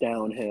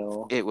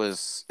downhill.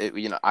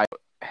 I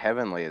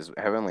Heavenly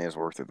has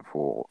worked at the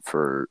pool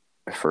for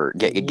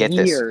get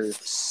this Years.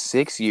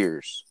 6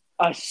 years.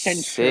 A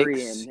Six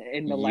centurion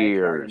in the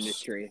lifeguard years.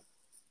 industry.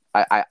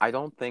 I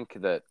don't think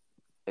that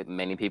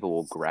many people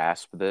will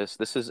grasp this.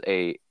 This is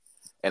an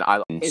Is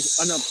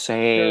an absurd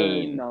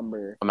insane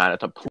number.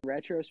 amount of In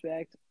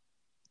retrospect,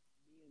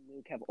 me and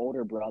Luke have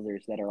older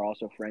brothers that are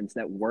also friends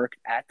that worked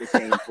at the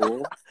same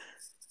pool.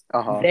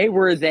 uh-huh. They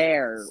were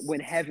there when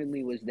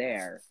Heavenly was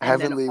there. And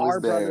then Heavenly was our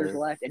brothers there.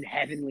 left and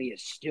Heavenly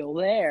is still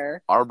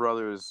there. Our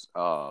brothers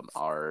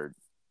are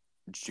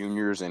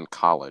juniors in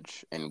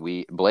college, and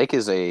Blake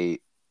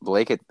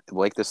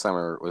this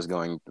summer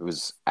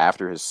was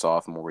after his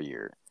sophomore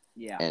year,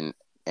 Yeah,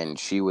 and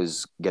she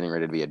was getting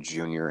ready to be a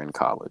junior in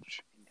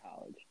college, in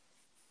college.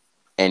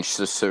 and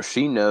so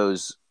she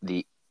knows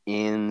the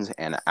ins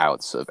and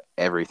outs of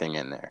everything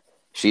in there.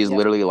 She's Yep.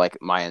 literally like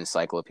my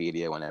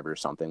encyclopedia whenever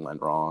something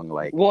went wrong.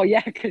 Like Well,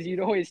 yeah, because you'd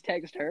always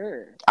text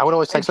her. I would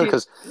always And text her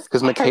she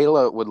because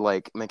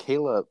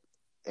Michaela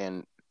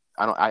and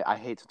I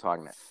hate to talk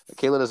now.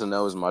 Michaela doesn't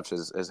know as much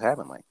as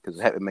Heavenly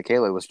because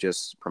Michaela was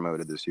just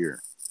promoted this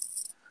year.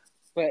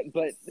 but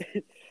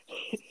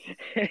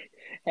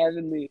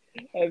Heavenly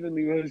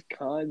was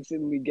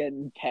constantly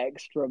getting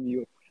text from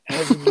you.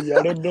 Heavenly,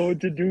 I don't know what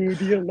to do.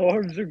 The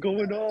alarms are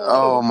going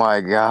Oh off. my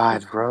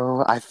God,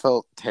 bro. I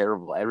felt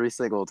terrible every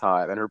single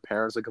time. And her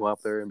parents would come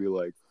up there and be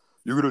like,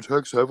 "You gonna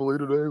text heavily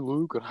today,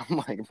 Luke?" And I'm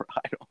like, bro,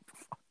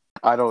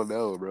 I don't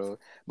know, bro.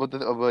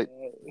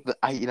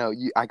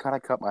 I gotta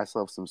cut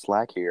myself some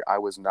slack here. I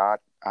was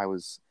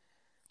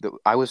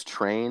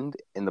trained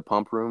in the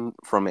pump room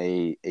from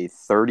a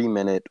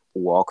 30-minute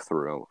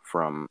walkthrough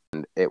from,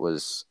 and it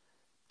was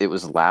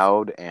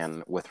loud,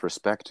 and with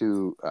respect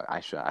to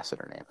I said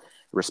her name.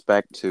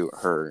 Respect to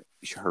her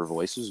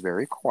voice was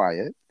very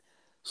quiet.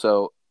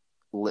 So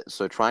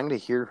trying to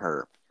hear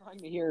her, Trying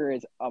to hear her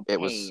is a it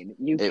was pain.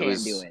 You it can't do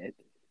was it.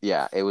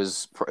 yeah, it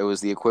was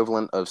the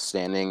equivalent of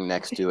standing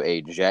next to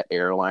a jet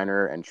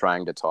airliner and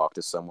trying to talk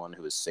to someone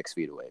who is 6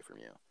 feet away from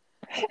you.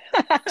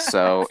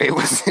 So it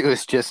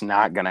was just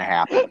not gonna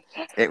happen.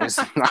 It was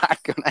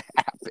not gonna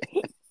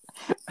happen.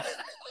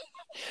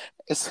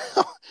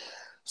 So,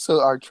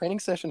 so our training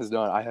session is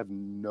done. I have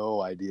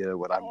no idea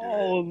what I'm doing.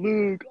 Oh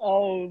Luke,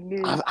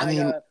 I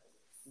mean,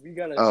 we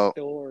got a oh,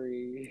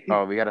 story.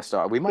 oh, we gotta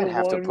start. We The might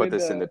have to one put with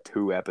this into the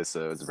 2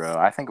 episodes, bro.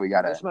 I think we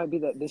gotta. this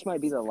might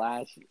be the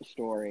last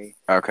story.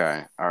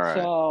 Okay, all right.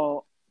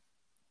 So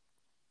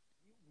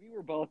we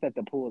were both at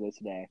the pool this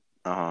day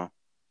Uh-huh.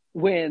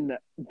 when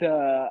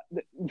the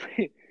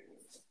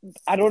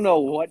I don't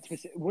know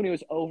when it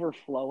was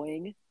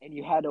overflowing and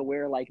you had to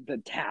wear like the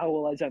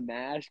towel as a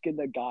mask and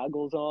the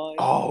goggles on.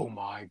 Oh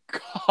my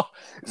God.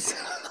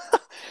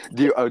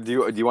 Do you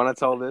want to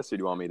tell this, or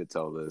do you want me to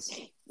tell this?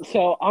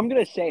 So I'm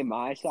gonna say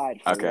my side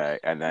first Okay,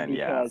 and then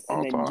yeah, and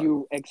I'll then talk.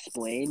 you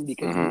explain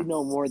because Mm-hmm. you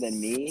know more than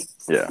me.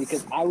 Yeah.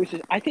 Because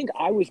I think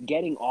I was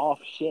getting off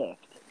shift.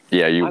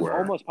 Yeah, you I'm were.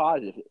 almost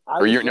positive. I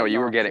Or was you no, getting you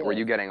were off getting. Were shift.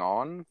 you getting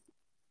on?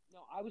 No,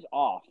 I was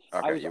off. I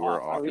Okay, was you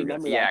were off. I off. You were getting.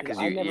 remember that Yeah, because because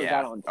I you. never Yeah.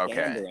 got on stand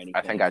Okay. or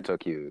I think I anything.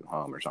 took you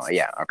home or something.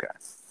 Yeah. Okay.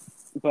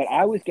 But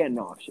I was getting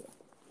off shift.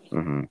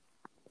 Mm-hmm.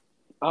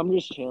 I'm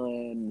just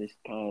chilling, just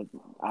kind of,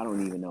 I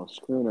don't even know,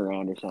 screwing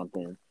around or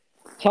something.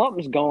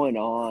 Something's going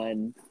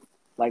on.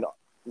 Like,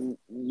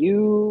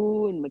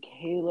 you and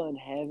Michaela and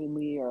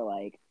Heavenly are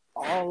like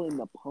all in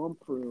the pump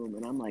room,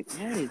 and I'm like,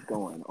 what is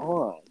going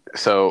on?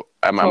 So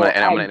So I'm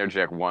gonna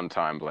interject one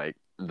time, Blake.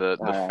 The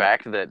all right,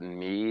 fact that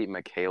me,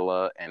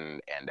 Michaela,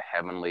 and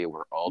Heavenly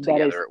were all that is,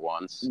 together at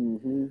once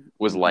mm-hmm,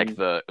 was like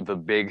mm-hmm. the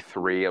big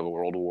three of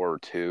World War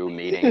II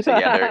meeting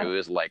together. It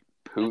was like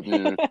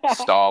Putin,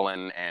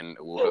 Stalin, and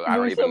I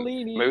don't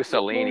even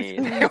Mussolini.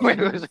 It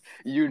was,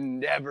 you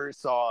never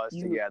saw us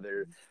You,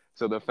 together.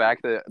 So the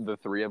fact that the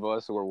three of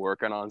us were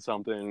working on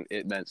something,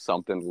 it meant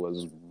something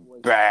was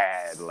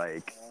bad.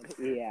 Like,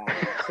 yeah.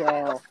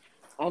 So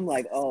I'm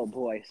like, oh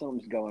boy,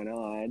 something's going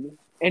on.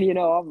 And you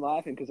know, I'm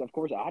laughing because of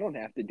course I don't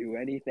have to do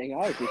anything.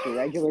 I was just a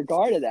regular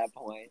guard at that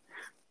point.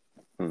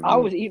 I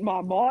mm-hmm. was eating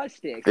my moss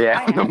sticks.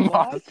 Yeah, I the had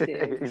moss sticks.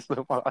 Mustangs,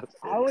 the Mustangs.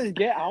 I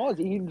was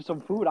eating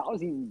some food. I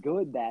was eating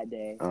good that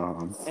day.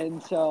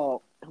 And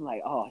so I'm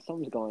like, oh,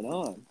 something's going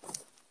on.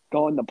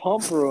 Go in the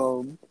pump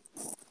room.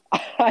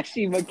 I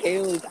see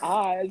Michaela's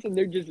eyes and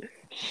they're just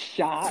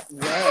shot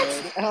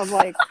red. And I'm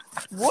like,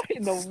 what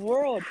in the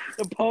world?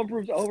 The pump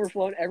room's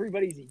overflowing.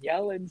 Everybody's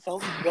yelling.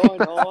 Something's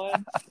going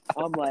on.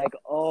 I'm like,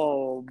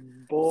 oh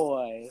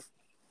boy.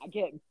 I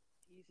get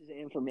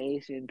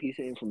piece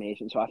of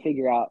information. So I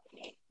figure out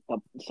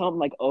something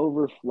like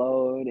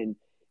overflowed and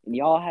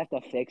y'all have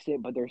to fix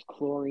it, but there's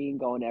chlorine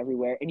going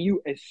everywhere. And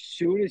you, as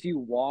soon as you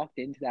walked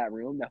into that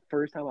room, the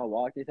first time I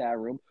walked into that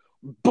room,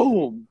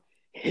 boom,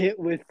 hit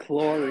with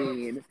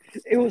chlorine.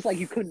 It was like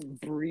you couldn't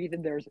breathe,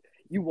 and you It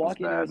was walk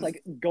in, it bad. was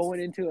like going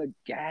into a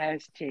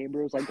gas chamber.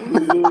 It was like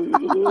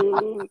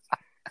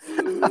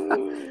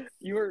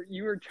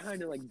you were trying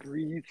to like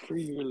breathe for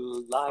your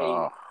life.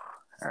 Oh,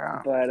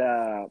 yeah.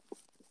 But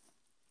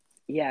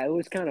yeah, it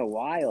was kind of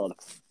wild,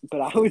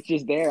 but I was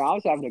just there. I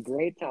was having a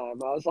great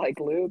time. I was like,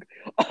 Luke,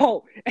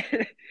 oh,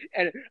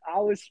 and I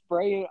was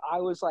spraying. I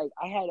was like,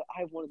 I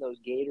have one of those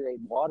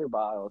Gatorade water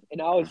bottles,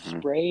 and I was Mm-hmm.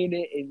 spraying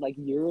it in like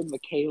your and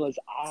Michaela's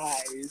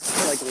eyes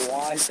to like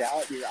wash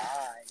out your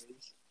eyes.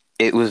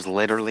 It was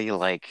literally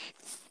like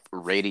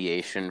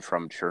radiation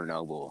from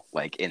Chernobyl,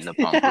 like in the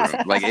pump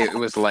room.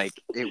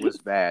 It was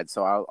bad.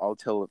 So I'll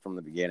tell it from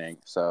the beginning.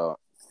 So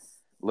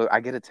look, I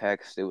get a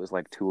text. It was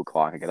like 2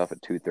 o'clock. I get up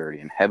at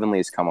 2:30, and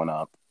Heavenly's coming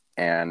up,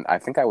 and I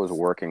think I was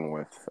working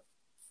with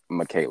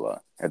Michaela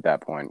at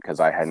that point because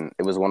I hadn't.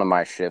 It was one of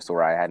my shifts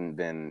where I hadn't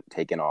been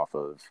taken off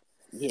of.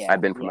 Yeah,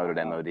 I'd been promoted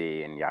MOD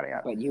and yada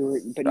yada. But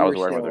you I was were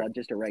working with still her.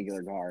 just a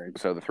regular guard.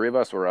 So the three of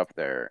us were up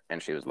there,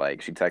 and she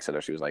texted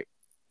us. She was like,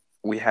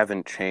 we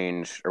haven't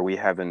changed, or we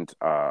haven't,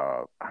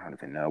 I don't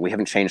even know, we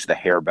haven't changed the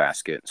hair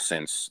basket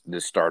since the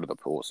start of the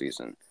pool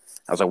season.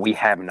 I was like, we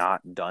have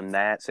not done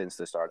that since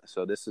the start.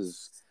 So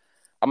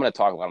I'm going to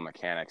talk a lot of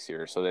mechanics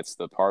here. So that's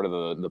the part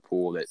of the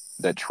pool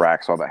that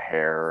tracks all the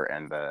hair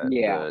and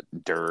the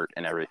dirt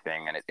and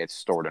everything, and it's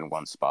stored in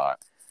one spot.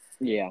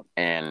 Yeah.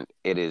 And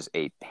it is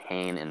a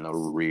pain in the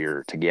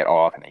rear to get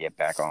off and to get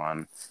back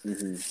on.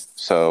 Mm-hmm.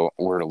 So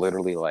we're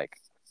literally like,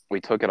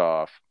 we took it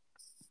off.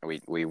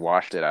 We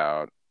washed it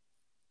out,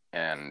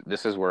 and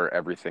this is where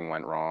everything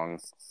went wrong.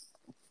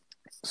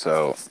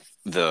 So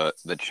the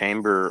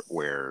chamber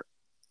where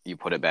you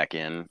put it back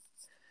in,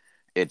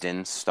 it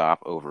didn't stop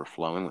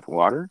overflowing with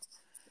water,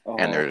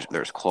 and Oh,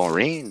 there's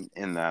chlorine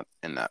in that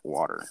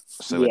water,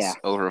 so yeah. it's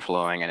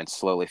overflowing and it's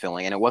slowly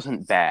filling. And it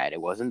wasn't bad.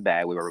 It wasn't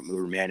bad. We were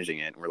managing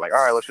it. And we're like,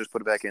 all right, let's just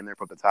put it back in there,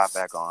 put the top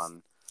back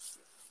on.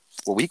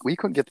 Well, we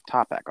couldn't get the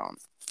top back on.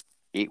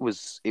 It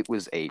was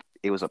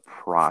a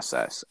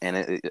process, and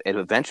it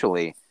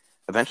eventually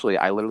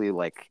I literally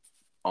like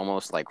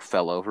almost like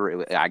fell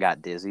over. I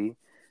got dizzy,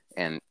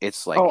 and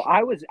it's Oh,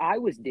 like I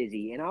was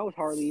dizzy, and I was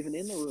hardly even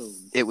in the room.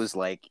 it was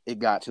like it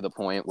got to the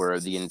point where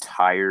the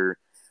entire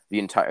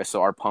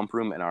so our pump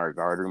room and our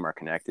guard room are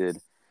connected,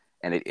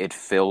 and it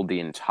filled the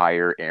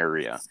entire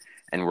area.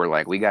 And we're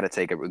like, we got to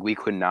take it. We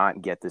could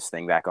not get this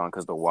thing back on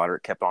because the water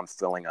kept on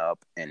filling up,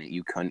 and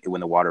you couldn't.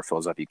 When the water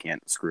fills up, you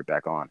can't screw it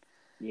back on.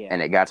 Yeah,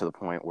 And it got to the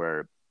point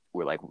where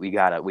we're like, we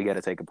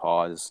gotta take a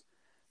pause.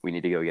 We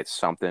need to go get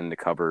something to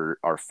cover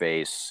our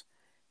face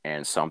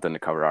and something to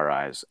cover our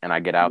eyes. And I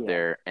get out yeah.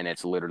 there, and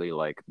it's literally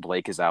like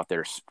Blake is out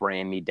there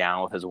spraying me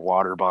down with his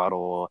water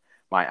bottle.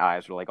 My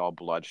eyes are like all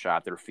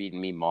bloodshot. They're feeding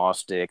me moss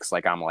sticks.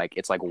 Like I'm like,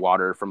 it's like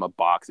water from a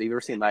box. Have you ever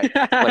seen like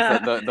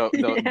the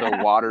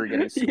Yeah, water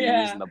getting squeezed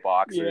yeah, in the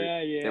boxer?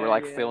 yeah, They were yeah,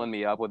 like yeah. filling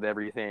me up with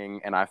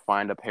everything, and I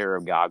find a pair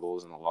of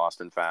goggles in the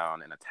lost and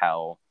found and a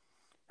towel.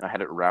 I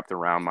had it wrapped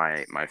around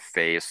my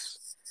face,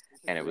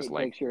 It's a and it was great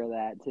like picture of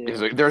that it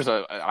was too.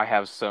 like, I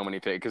have so many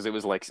pictures because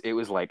it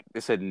was like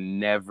this had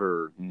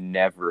never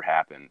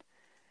happened.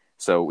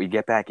 So we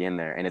get back in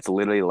there, and it's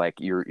literally like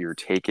you're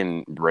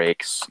taking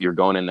breaks. You're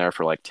going in there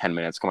for like 10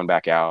 minutes, coming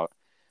back out.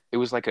 It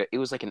was like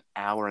an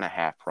hour and a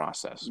half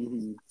process.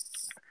 Hmm.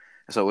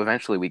 So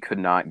eventually we could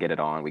not get it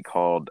on. We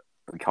called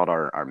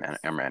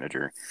our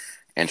manager,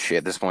 and she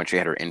at this point she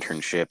had her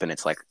internship, and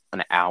it's like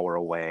an hour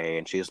away,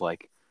 and she's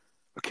like,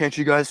 can't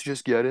you guys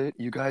just get it?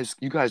 You guys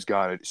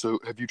got it. So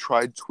have you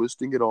tried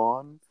twisting it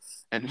on?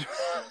 And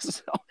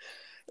so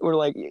we're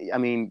like, I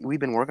mean, we've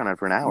been working on it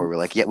for an hour. We're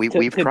like, yeah, To we've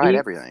to tried be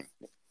everything.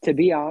 to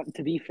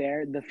be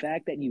fair, the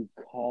fact that you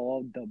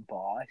called the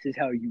boss is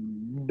how you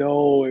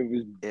know it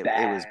was It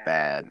was bad.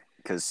 bad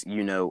because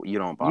you don't You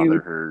bother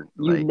her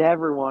you like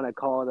never want to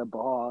call the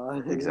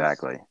boss.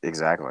 exactly.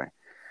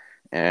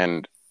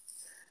 And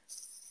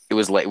it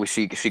was like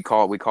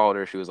we called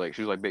her. She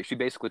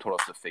basically told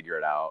us to figure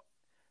it out.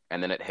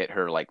 And then it hit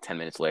her like 10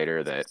 minutes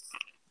later that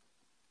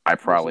I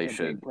This is probably a big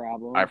should I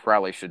problem.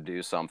 probably should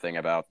do something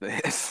about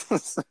this.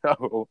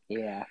 so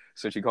Yeah.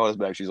 So she called us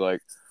back. She's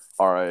like,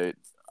 all right,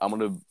 I'm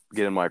going to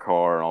get in my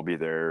car and I'll be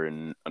there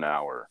in an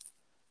hour.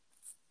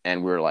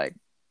 And we're like,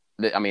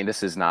 I mean,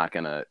 this is not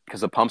going to,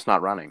 because the pump's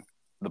not running.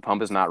 The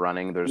pump is not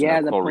running. There's no Yeah,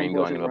 the pump chlorine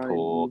going wasn't into the running.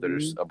 pool. Hmm.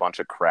 There's a bunch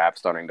of crap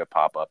starting to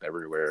pop up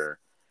everywhere.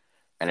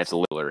 And it's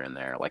litter in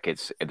there. Like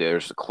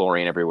there's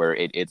chlorine everywhere.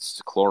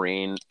 It's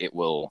chlorine. It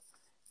will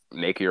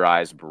make your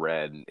eyes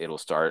red. It'll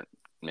start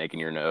making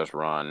your nose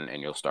run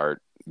and you'll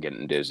start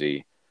getting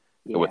dizzy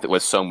Yeah.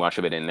 with so much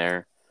of it in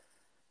there.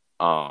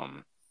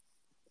 Um,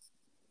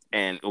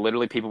 and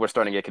literally people were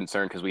starting to get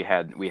concerned because we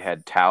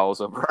had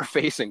towels over our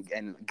face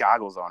and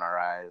goggles on our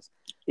eyes.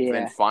 And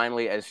Yeah.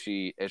 finally, as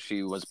she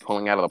was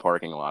pulling out of the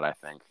parking lot, I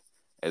think,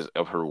 as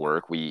of her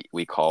work, we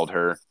called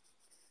her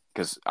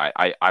because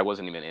I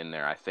wasn't even in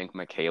there. I think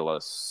Michaela Yeah, it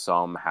was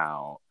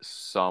somehow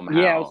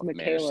managed to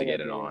Michaela get that it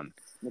did it. on.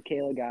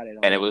 Michaela got it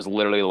And it on. was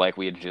literally like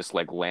we had just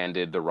like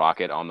landed the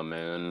rocket on the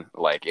moon.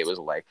 Like it was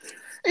like,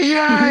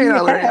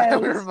 yeah,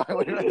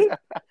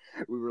 Yes.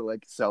 we were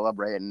like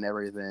celebrating and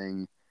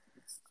everything.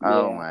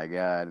 Oh Yeah. my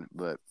god!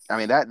 But I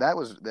mean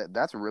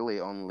that's really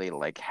only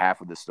like half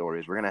of the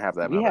stories. We're gonna have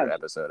to have We another have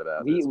episode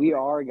about we this. we Blake.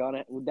 are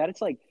gonna that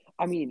it's like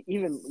I mean,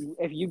 even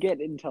if you get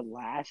into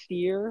last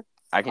year,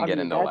 I can I get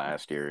mean into that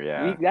last year, we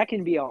yeah. that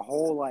can be a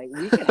whole like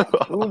we can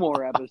have two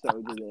more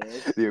episodes of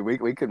this. Dude,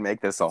 we could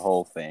make this a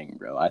whole thing,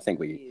 bro. I think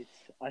we It's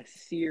a a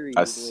series,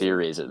 Luke.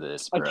 series of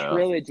this, A bro.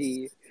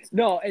 trilogy.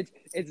 No, it's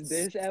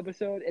this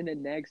episode, and the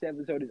next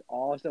episode is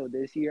also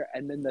this year,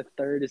 and then the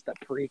third is the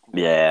prequel.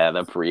 Yeah,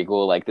 the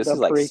prequel. Like this The is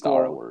like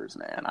Star prequel, Wars,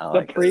 man. I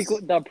like this.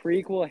 the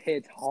prequel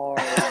hits hard,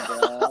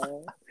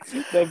 bro.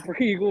 The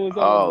prequel is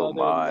on Oh another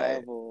my.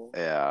 level.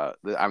 Yeah.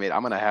 I mean,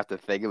 I'm gonna have to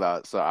think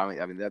about. So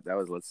I mean that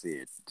was, let's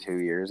see, 2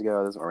 years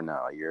ago, or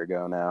no, a year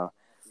ago now.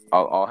 Year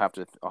ago.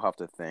 I'll have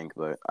to think,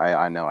 but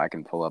I know I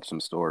can pull up some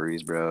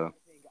stories, bro.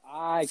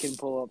 I think I can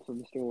pull up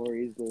some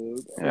stories,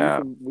 Luke.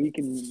 Yeah. We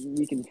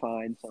can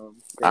find some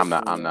I'm great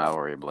not ones I'm of not that.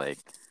 worried, Blake.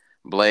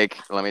 Blake,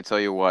 let me tell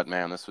you what,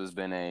 man. This has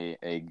been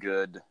a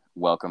good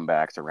welcome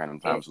back to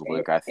Random Times with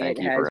Luke. It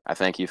has. I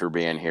thank you for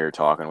being here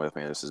talking with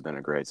me. This has been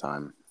a great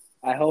time.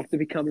 I hope to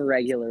become a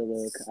regular,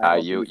 Luke. I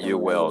hope to become You a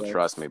will regular.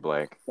 trust me,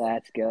 Blake.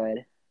 That's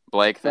good.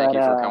 Blake, thank But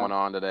you for coming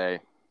on today.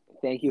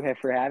 thank you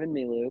for having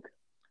me, Luke.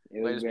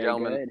 It was Ladies and very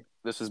gentlemen, good.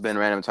 this has been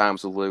Random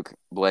Times with Luke.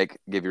 Blake,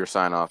 give your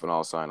sign off and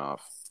I'll sign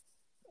off.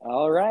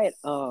 All right.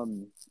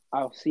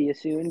 I'll see you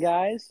soon,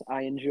 guys.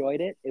 I enjoyed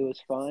it. It was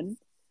fun.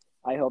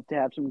 I hope to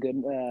have some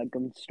good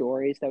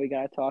stories that we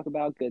got to talk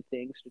about, good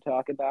things to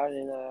talk about,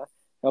 and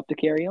hope to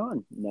carry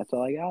on. And that's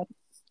all I got.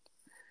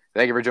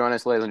 Thank you for joining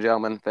us, ladies and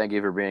gentlemen. Thank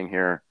you for being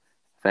here.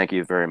 Thank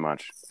you very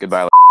much.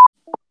 Goodbye.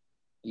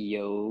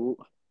 Yo,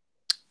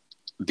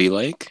 Be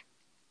like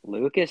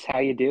Lucas, how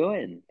you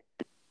doing?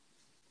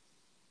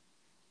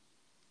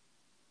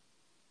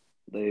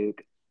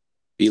 Luke.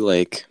 Be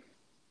like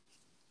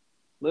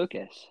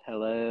Lucas,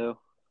 hello.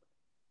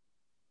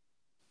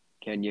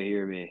 Can you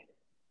hear me?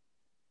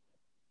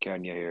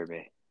 Can you hear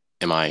me?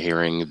 Am I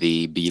hearing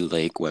the B.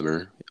 Lake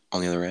Weber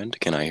on the other end?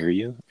 Can I hear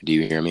you? Do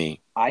you hear me?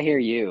 I hear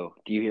you.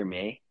 Do you hear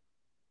me?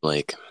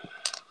 Like,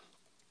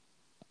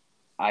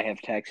 I have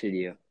texted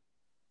you.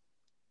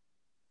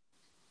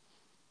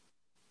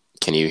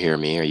 can you hear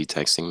me? Are you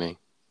texting me?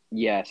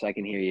 Yes, I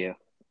can hear you.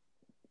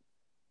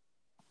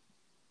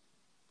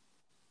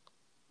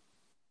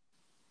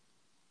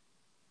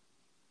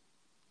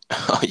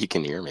 Oh, you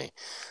can hear me.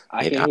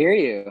 I can hear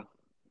you.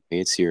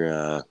 It's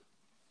your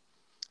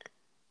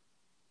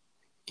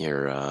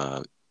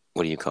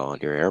what do you call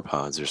it? Your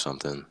AirPods or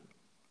something.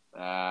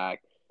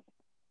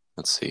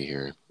 Let's see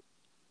here.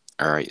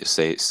 All right,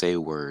 say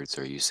words.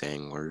 Are you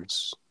saying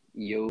words?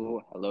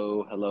 Yo,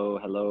 hello, hello,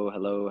 hello,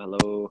 hello,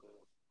 hello,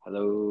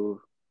 hello,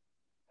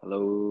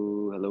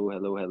 hello, hello,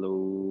 hello,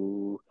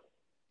 hello,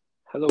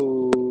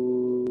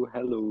 hello,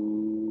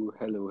 hello,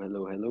 hello,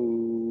 hello,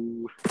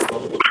 hello.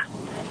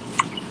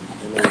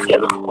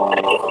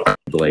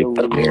 Blake,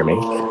 can you hear me?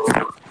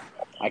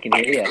 I can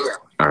hear you.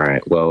 All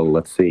right. Well,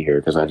 let's see here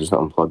because I just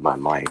unplugged my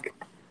mic.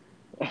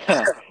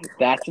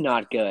 That's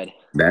not good.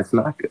 That's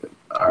not good.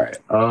 All right.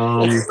 What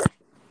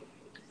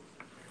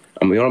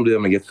I'm gonna do,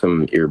 I'm gonna get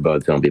some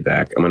earbuds and I'll be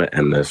back. I'm gonna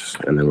end this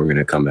and then we're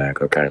gonna come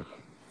back. Okay.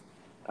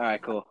 All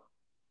right, cool.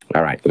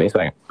 All right. Give me a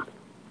second.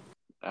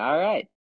 All right.